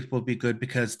think it will be good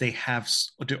because they have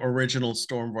the original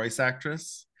Storm voice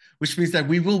actress, which means that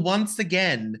we will once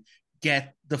again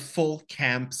get the full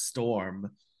camp Storm.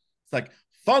 It's like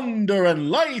thunder and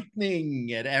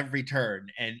lightning at every turn.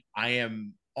 And I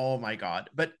am, oh my God.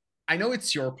 But I know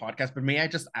it's your podcast, but may I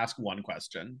just ask one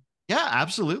question? Yeah,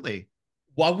 absolutely.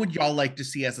 What would y'all like to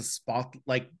see as a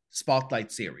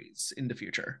spotlight series in the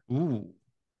future? Ooh.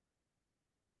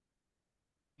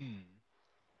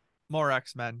 More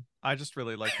X-Men. I just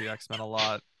really like the X-Men a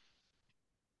lot.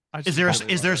 Is there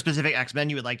a specific X-Men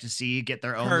you would like to see get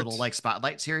their own Kurt. little like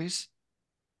spotlight series?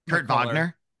 Kurt McCullough.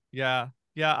 Wagner. Yeah.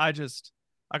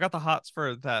 I got the hots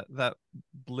for that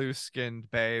blue-skinned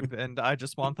babe, and I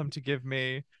just want them to give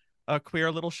me a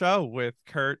queer little show with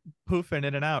Kurt poofing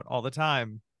in and out all the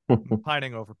time,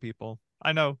 pining over people.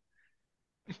 I know.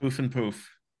 Poof and poof.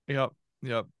 Yep.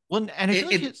 Well, and I feel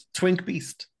like it's Twink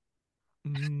Beast.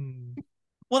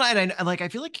 Well, and I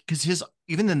feel like because his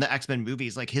even in the X-Men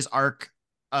movies, like his arc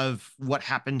of what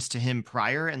happens to him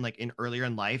prior and like in earlier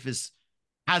in life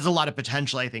has a lot of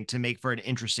potential, I think, to make for an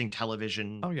interesting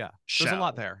television. Oh yeah, show. There's a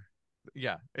lot there.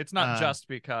 Yeah, it's not just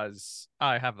because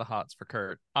I have the hots for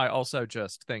Kurt. I also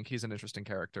just think he's an interesting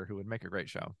character who would make a great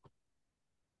show.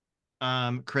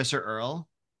 Chris or Earl?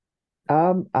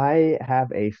 I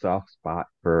have a soft spot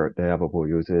for the Liverpool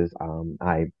users.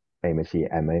 I famously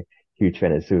am a huge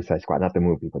fan of Suicide Squad, not the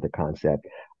movie, but the concept.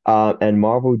 And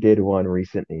Marvel did one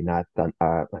recently, not done.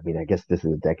 I mean, I guess this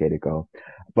is a decade ago,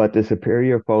 but the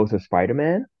Superior Foes of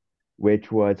Spider-Man,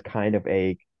 which was kind of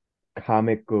a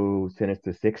comical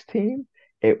Sinister Six team.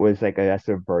 It was like a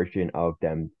version of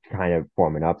them kind of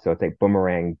forming up. So it's like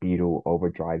Boomerang, Beetle,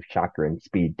 Overdrive, Shocker, and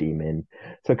Speed Demon.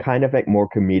 So kind of like more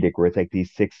comedic, where it's like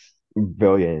these six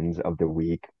villains of the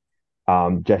week,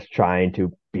 just trying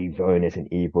to be villainous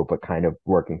and evil, but kind of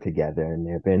working together. And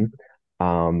they've been,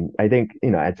 I think,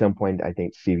 at some point, I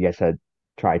think CVS had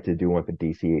tried to do one for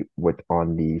DC with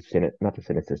on the Senate, not the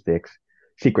Sinister Six,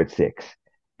 Secret Six.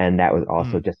 And that was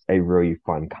also just a really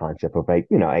fun concept of like,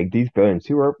 like these villains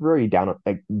who are really down on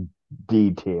like D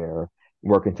tier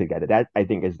working together. That I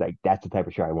think is like that's the type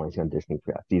of show I want to see on Disney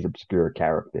Plus. These obscure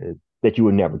characters that you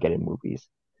would never get in movies.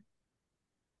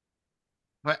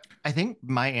 But I think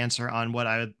my answer on what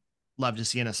I would love to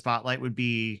see in a spotlight would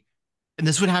be, and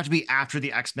this would have to be after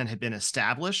the X-Men had been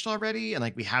established already, and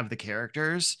like we have the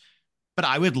characters. But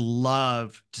I would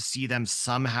love to see them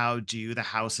somehow do the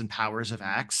House and Powers of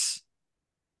X,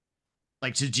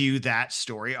 like to do that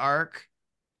story arc,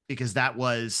 because that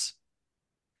was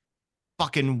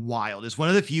fucking wild. It's one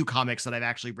of the few comics that I've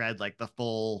actually read like the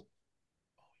full.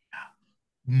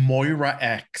 Moira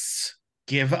X.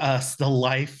 Give us the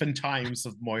life and times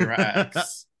of Moira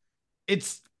X.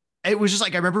 It was just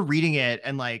like I remember reading it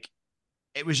and like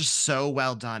it was just so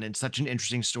well done and such an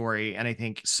interesting story. And I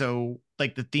think so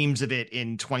like the themes of it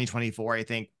in 2024, I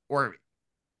think, or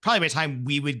probably by the time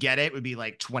we would get it would be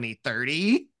like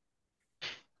 2030.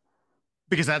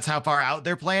 Because that's how far out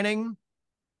they're planning.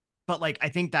 But like I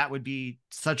think that would be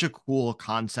such a cool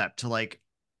concept to like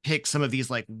pick some of these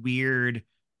like weird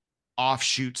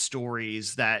offshoot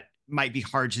stories that might be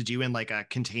hard to do in like a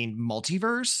contained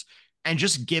multiverse and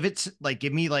just give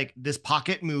me like this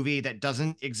pocket movie that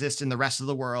doesn't exist in the rest of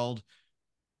the world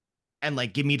and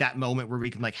like give me that moment where we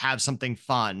can like have something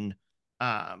fun.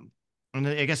 And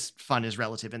I guess fun is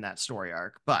relative in that story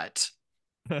arc, but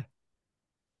if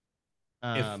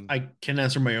I can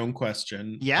answer my own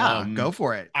question, yeah, go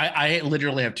for it. I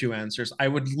literally have two answers. I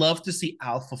would love to see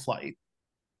Alpha Flight,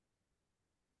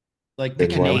 like the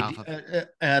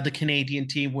Canadian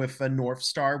team with a North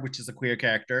Star, which is a queer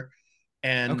character,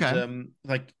 and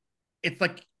like it's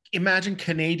like imagine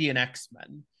Canadian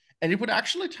X-Men, and it would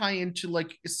actually tie into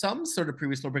like some sort of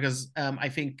previous lore because I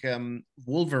think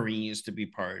Wolverine used to be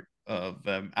part of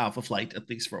Alpha Flight at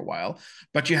least for a while,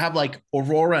 but you have like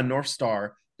Aurora and North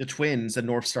Star, the twins, and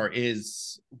North Star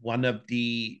is one of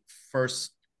the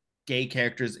first gay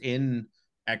characters in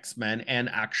X-Men and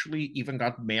actually even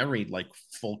got married like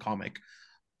full comic.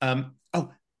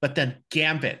 But then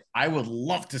Gambit. I would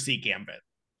love to see Gambit.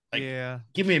 Like,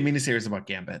 give me a miniseries about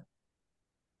Gambit.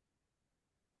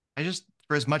 I just,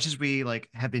 for as much as we like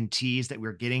have been teased that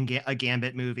we're getting a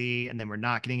Gambit movie and then we're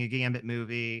not getting a Gambit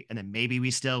movie and then maybe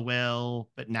we still will,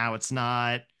 but now it's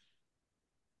not.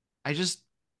 I just,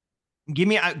 Give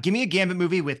me a Gambit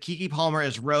movie with Kiki Palmer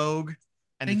as Rogue,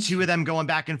 and the Thank two you. of them going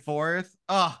back and forth.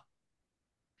 Oh,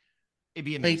 it'd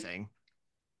be Like, amazing.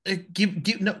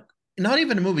 give no, not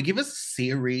even a movie. Give us a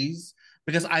series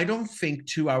because I don't think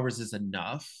 2 hours is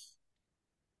enough.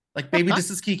 Like, maybe this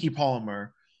is Kiki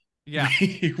Palmer. Yeah.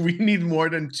 We need more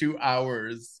than 2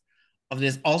 hours of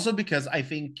this. Also, because I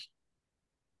think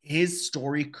his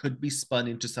story could be spun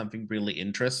into something really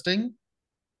interesting.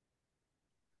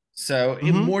 So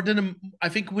in Mm-hmm. more than I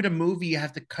think with a movie you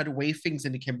have to cut away things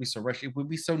and it can be so rushed. It would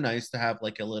be so nice to have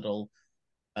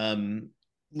um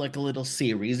like a little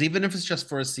series, even if it's just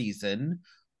for a season.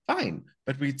 Fine,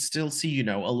 but we'd still see,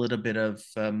 a little bit of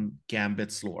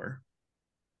Gambit's lore.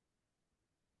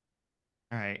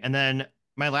 All right. And then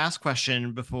my last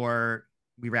question before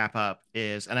we wrap up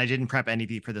is, and I didn't prep any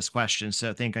of you for this question,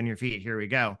 so think on your feet. Here we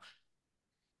go.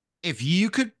 If you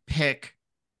could pick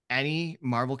any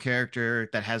Marvel character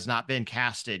that has not been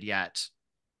casted yet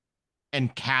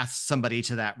and cast somebody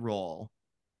to that role,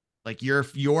 like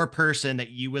your person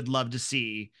that you would love to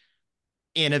see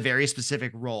in a very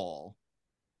specific role,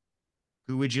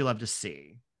 who would you love to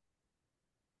see?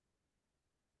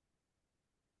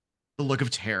 The look of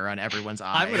terror on everyone's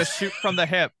I'm gonna eyes. shoot from the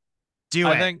hip. Do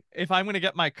I it. think if I'm gonna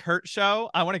get my Kurt show,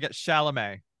 I want to get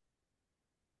Chalamet.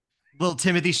 Little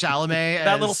Timothy Chalamet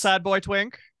That little as sad boy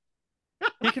twink.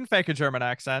 He can fake a German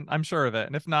accent. I'm sure of it.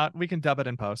 And if not, we can dub it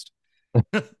in post.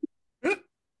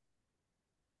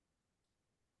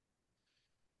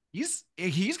 he's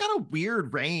got a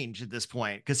weird range at this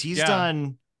point because he's Yeah.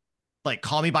 done like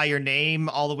Call Me by Your Name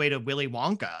all the way to Willy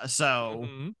Wonka. So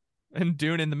Mhm. And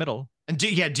Dune in the middle. and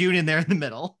yeah, Dune in there in the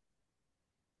middle.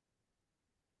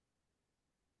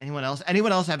 Anyone else?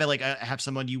 Anyone else have have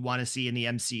someone you want to see in the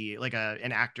MC, like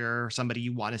an actor or somebody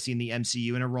you want to see in the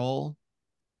MCU in a role?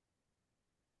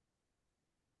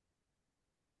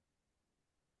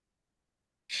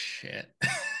 Shit.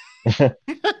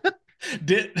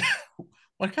 Did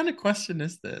What kind of question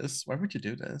is this? Why would you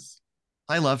do this?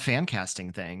 I love fan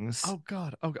casting things. Oh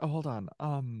God. Oh, hold on.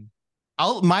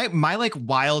 I'll my like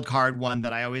wild card one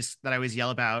that I always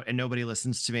yell about and nobody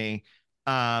listens to me.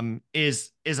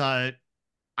 Is a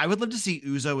I would love to see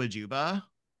Uzo Aduba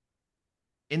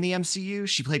in the MCU.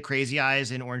 She played Crazy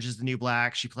Eyes in Orange is the New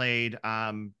Black. She was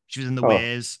in The Oh,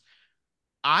 Wiz.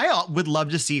 I would love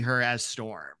to see her as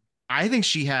Storm. I think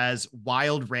she has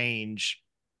wild range,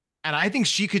 and I think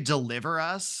she could deliver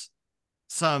us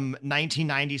some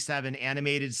 1997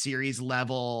 animated series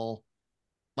level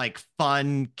like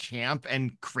fun camp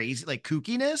and crazy like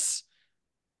kookiness.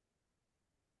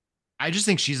 I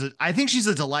think she's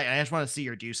a delight. I just want to see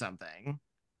her do something.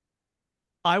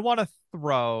 I want to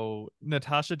throw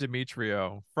Natasha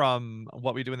Demetrio from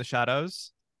What We Do in the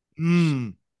Shadows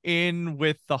Mm. in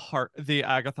with the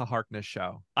Agatha Harkness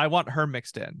show. I want her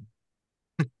mixed in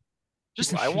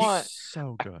Just Ooh, I she's want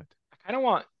so I, good. I kind of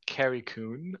want Carrie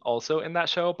Coon also in that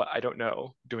show, but I don't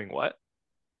know doing what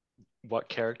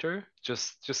character.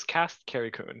 Just cast Carrie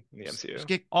Coon in the just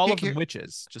MCU. All get of them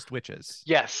witches, just witches.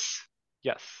 Yes.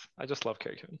 Yes. I just love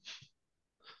Carrie Coon.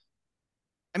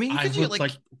 I mean, you I could do would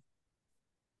like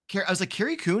I was like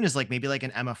Carrie Coon is like maybe like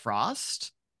an Emma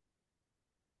Frost.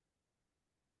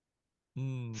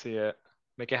 Mm. See it.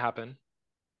 Make it happen.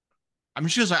 I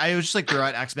was just like throw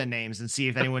out X-Men names and see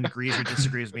if anyone agrees or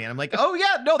disagrees with me. And I'm like, oh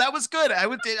yeah, no, that was good. I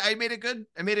made it good.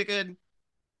 I made it good.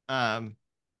 All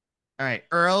right,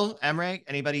 Earl, Emmerich,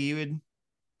 anybody you would?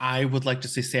 I would like to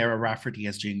see Sarah Rafferty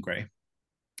as Jean Grey.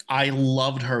 I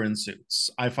loved her in Suits.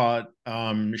 I thought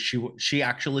she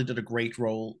actually did a great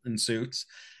role in Suits.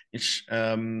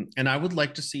 And I would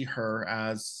like to see her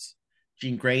as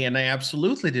Jean Grey. And I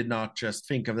absolutely did not just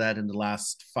think of that in the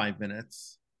last 5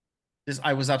 minutes.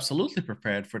 I was absolutely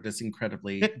prepared for this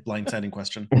incredibly blindsiding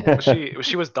question.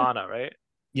 She was Donna, right?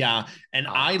 Yeah, and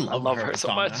I I loved love her her as so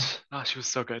Donna. much. Oh, she was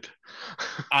so good.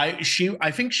 I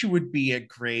think she would be a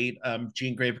great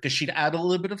Jean Grey because she'd add a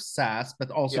little bit of sass,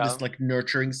 but also Yeah. this like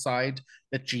nurturing side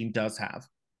that Jean does have.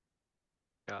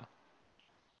 Yeah.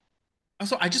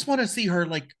 Also, I just want to see her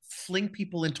like fling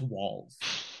people into walls,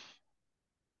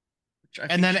 which I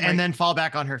And think then she might. fall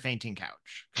back on her fainting couch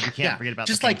because we can't Yeah, forget about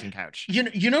the just like fainting couch.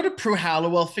 you know the Prue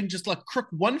Halliwell thing. Just like crook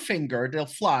one finger, they'll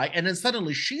fly, and then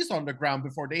suddenly she's on the ground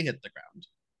before they hit the ground.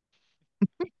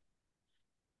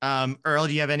 Earl,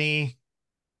 do you have any?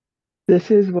 this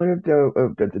is one of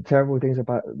the terrible things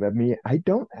about me. I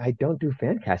don't do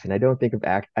fan casting. I don't think of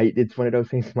act. It's one of those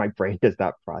things my brain does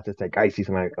not process. Like I see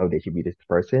someone like, oh, they should be this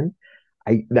person.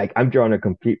 I'm drawing a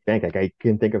complete blank. Like I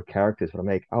can think of characters, but I'm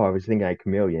like, oh, I was thinking like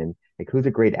Chameleon. Like who's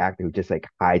a great actor who just like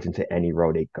hides into any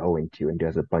role they go into and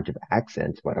does a bunch of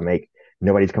accents? But I'm like,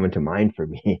 nobody's coming to mind for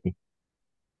me.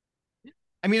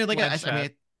 I mean, like,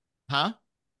 Blanchett. huh?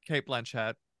 Kate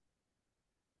Blanchett.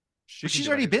 She But can she's do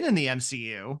already anything. been in the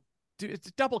MCU. Dude, it's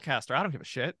a double caster. I don't give a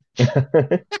shit.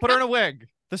 Put her in a wig.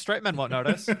 The straight men won't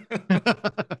notice.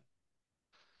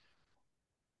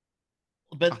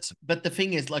 But Awesome. the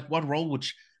thing is, like, what role would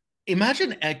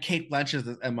imagine Kate Blanchett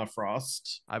as Emma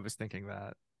Frost? I was thinking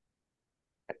that.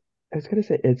 I was gonna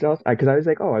say it's also because I was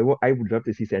like, oh, I would love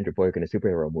to see Sandra Bullock in a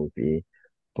superhero movie,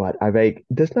 but I like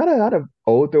there's not a lot of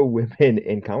older women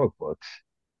in comic books,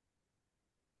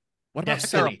 What about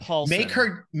Sarah Destiny. Paulson?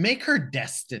 Make her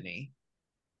Destiny.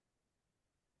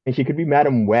 and she could be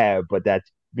Madam Web, but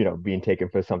that's being taken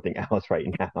for something else right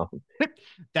now.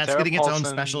 That's Sarah getting its own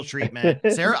special Paulson treatment.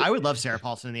 Sarah, I would love Sarah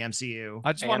Paulson in the MCU.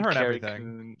 I just want and her in Carrie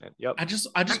everything. Coon. Yep. I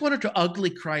just want her to ugly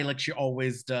cry like she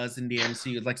always does in the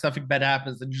MCU. Like something bad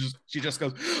happens and she just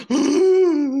goes.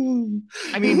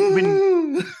 I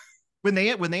mean, when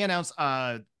they announced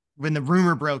when the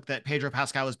rumor broke that Pedro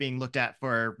Pascal was being looked at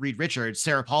for Reed Richards,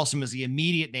 Sarah Paulson was the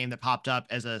immediate name that popped up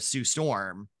as a Sue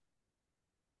Storm.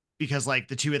 Because like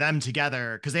the two of them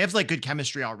together, because they have like good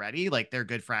chemistry already, like they're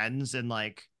good friends, and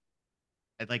like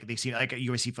they see, like, you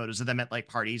always see photos of them at like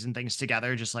parties and things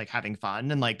together, just like having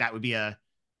fun, and like that would be a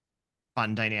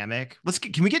fun dynamic.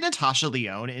 Can we get Natasha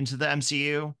Lyonne into the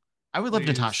MCU? I would love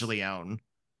Natasha Please. Lyonne.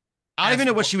 I don't even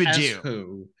know what she would as do.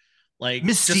 who? Like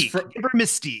just Mystique. for Give her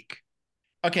Mystique.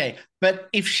 okay, but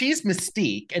if she's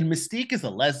Mystique and Mystique is a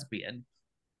lesbian,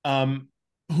 um,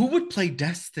 who would play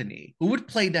Destiny? Who would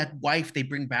play that wife they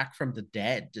bring back from the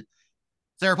dead?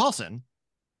 Sarah Paulson.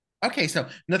 Okay, so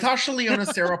Natasha Lyonne and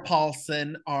Sarah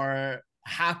Paulson are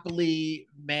happily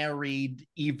married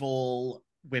evil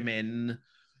women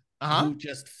Uh-huh. who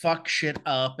just fuck shit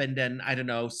up, and then I don't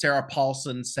know, Sarah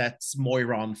Paulson sets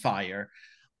Moira on fire.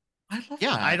 I love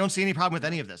Yeah, I that. don't see any problem with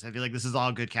any of this. I feel like this is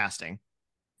all good casting.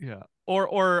 Yeah.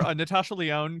 Or Natasha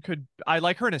Lyonne could. I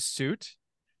like her in a suit.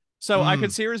 So I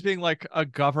could see her as being like a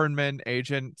government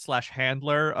agent slash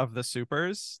handler of the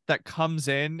supers that comes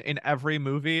in every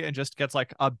movie and just gets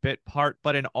like a bit part,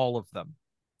 but in all of them.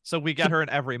 So we get So, her in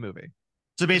every movie.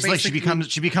 so basically, Basically,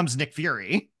 she becomes Nick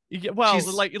Fury. Well, she's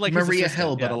like his Maria assistant.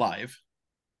 Hill, but Yeah. alive.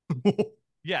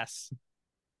 Yes.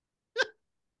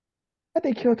 But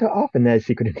they killed her off in that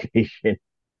Secret Invasion.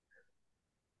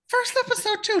 First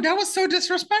episode too. That was so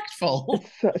disrespectful.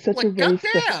 Such a Like, waste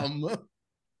of goddamn.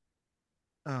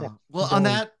 Oh, well, on no.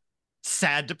 that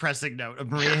sad, depressing note of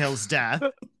Maria Hill's death,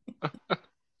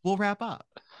 we'll wrap up.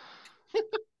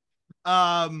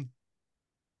 All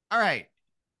right.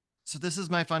 So this is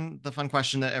the fun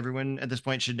question that everyone at this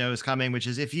point should know is coming, which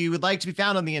is, if you would like to be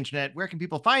found on the internet, where can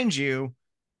people find you?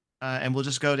 And we'll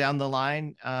just go down the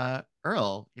line.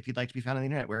 Earl, if you'd like to be found on the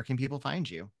internet, where can people find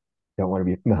you? Don't want to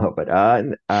be no, but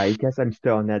I guess I'm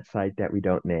still on that site that we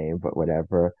don't name, but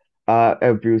whatever.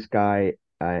 Blue Sky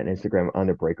and Instagram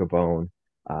under Breakabone.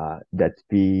 That's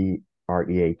Break.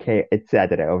 It's sad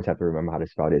that I always have to remember how to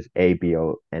spell this.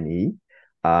 Abone.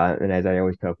 And as I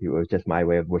always tell people, it's just my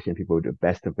way of wishing people the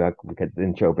best of luck because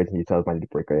in show business you tell somebody to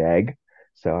break an egg.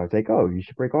 So I was like, oh, you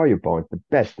should break all your bones. The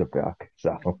best of luck.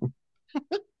 So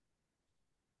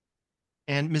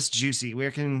And Miss Juicy, where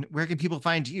can people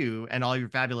find you and all your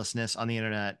fabulousness on the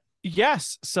internet?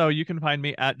 Yes. So you can find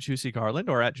me at Juicy Garland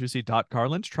or at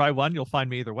juicy.garland. Try one. You'll find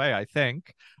me either way, I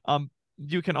think.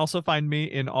 You can also find me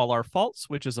in All Our Faults,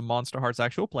 which is a Monster Hearts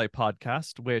actual play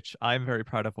podcast, which I'm very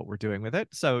proud of what we're doing with it.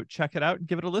 So check it out and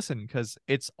give it a listen because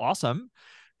it's awesome.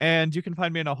 And you can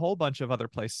find me in a whole bunch of other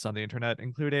places on the internet,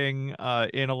 including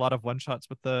in a lot of one-shots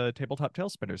with the Tabletop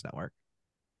Tailspinners Network.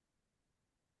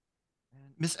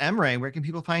 Miss Emre, where can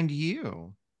people find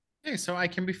you? Okay, so I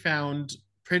can be found.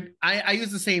 I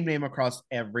use the same name across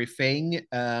everything.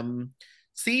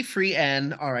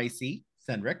 C3NRIC,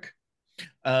 Cendric.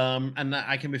 And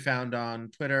I can be found on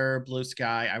Twitter, Blue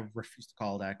Sky. I refuse to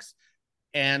call it X,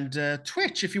 and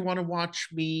Twitch if you want to watch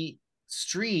me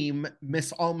stream,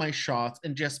 miss all my shots,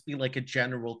 and just be like a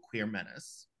general queer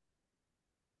menace.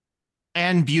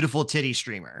 And beautiful titty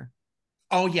streamer.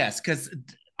 Oh yes, because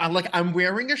I'm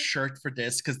wearing a shirt for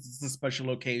this because it's a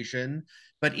special occasion.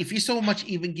 But if you so much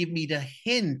even give me the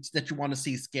hint that you want to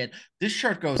see skin, this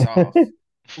shirt goes off.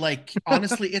 Like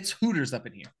honestly, it's Hooters up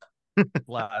in here.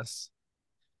 Bless.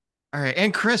 All right.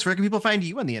 And Chris, where can people find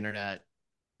you on the internet?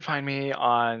 Find me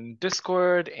on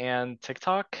Discord and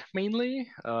TikTok mainly.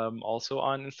 Also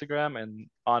on Instagram and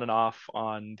on and off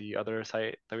on the other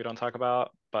site that we don't talk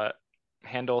about, but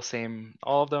handle same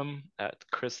all of them at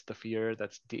Chris the Fear.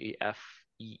 That's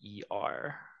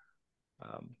DAFEER.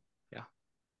 Yeah.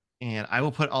 And I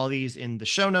will put all these in the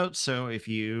show notes. So if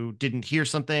you didn't hear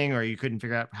something or you couldn't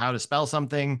figure out how to spell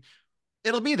something,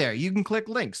 it'll be there. You can click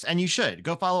links, and you should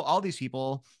go follow all these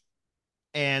people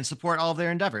and support all of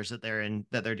their endeavors that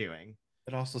they're doing.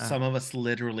 But also, some of us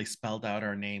literally spelled out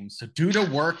our names. So do the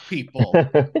work, people.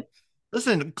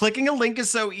 Listen, clicking a link is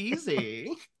so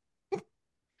easy.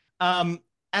 And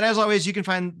as always, you can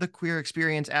find the Queer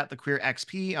Experience at the Queer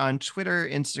XP on Twitter,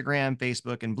 Instagram,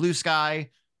 Facebook, and Blue Sky.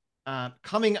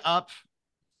 Coming up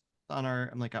on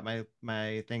I'm like got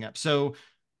my thing up. So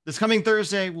this coming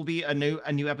Thursday will be a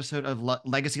new episode of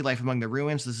Legacy Life Among the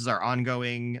Ruins. This is our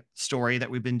ongoing story that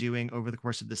we've been doing over the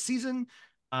course of this season.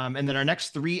 And then our next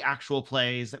 3 actual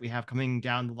plays that we have coming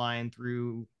down the line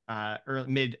through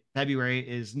mid-February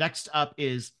is next up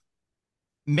is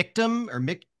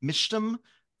Mishtum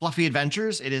Fluffy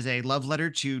Adventures. It is a love letter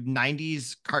to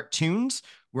 90s cartoons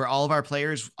where all of our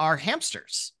players are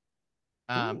hamsters.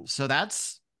 So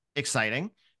that's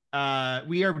exciting.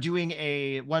 We are doing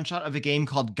a one-shot of a game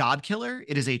called God Killer.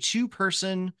 It is a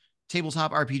 2-person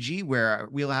tabletop RPG where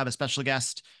we'll have a special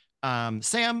guest,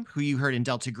 Sam, who you heard in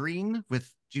Delta Green with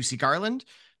Juicy Garland.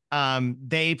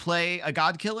 They play a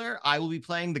God Killer. I will be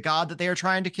playing the god that they are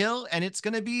trying to kill, and it's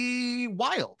going to be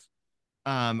wild.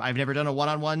 I've never done a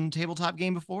one-on-one tabletop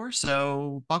game before,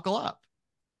 so buckle up.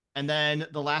 And then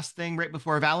the last thing right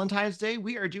before Valentine's Day,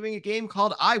 we are doing a game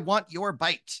called I Want Your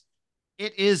Bite.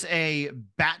 It is a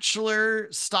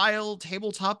Bachelor-style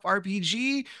tabletop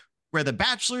RPG where the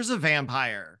Bachelor's a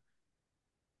vampire.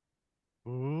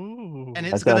 Ooh. And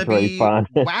it's That going to sounds really be fun.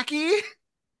 wacky.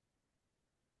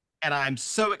 And I'm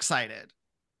so excited.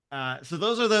 So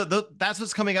those are that's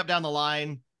what's coming up down the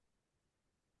line.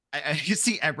 I can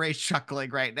see Ebre chuckling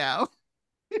right now.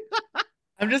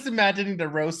 I'm just imagining the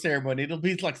rose ceremony. It'll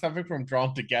be like something from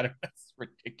Drawn Together. That's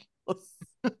ridiculous.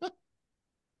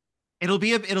 It'll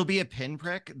be a pin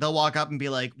prick. They'll walk up and be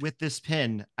like, "With this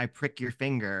pin, I prick your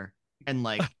finger and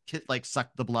like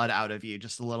suck the blood out of you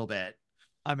just a little bit."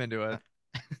 I'm into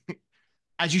it.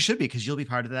 As you should be, because you'll be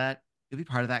part of that. You'll be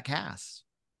part of that cast.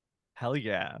 Hell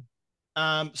yeah.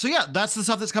 So yeah, that's the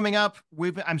stuff that's coming up.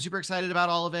 I'm super excited about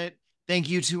all of it. Thank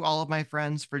you to all of my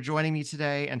friends for joining me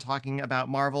today and talking about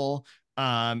Marvel,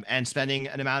 and spending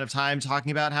an amount of time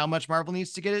talking about how much Marvel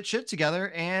needs to get its shit together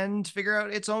and figure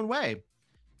out its own way.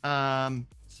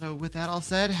 So with that all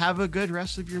said, have a good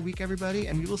rest of your week, everybody,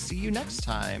 and we will see you next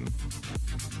time.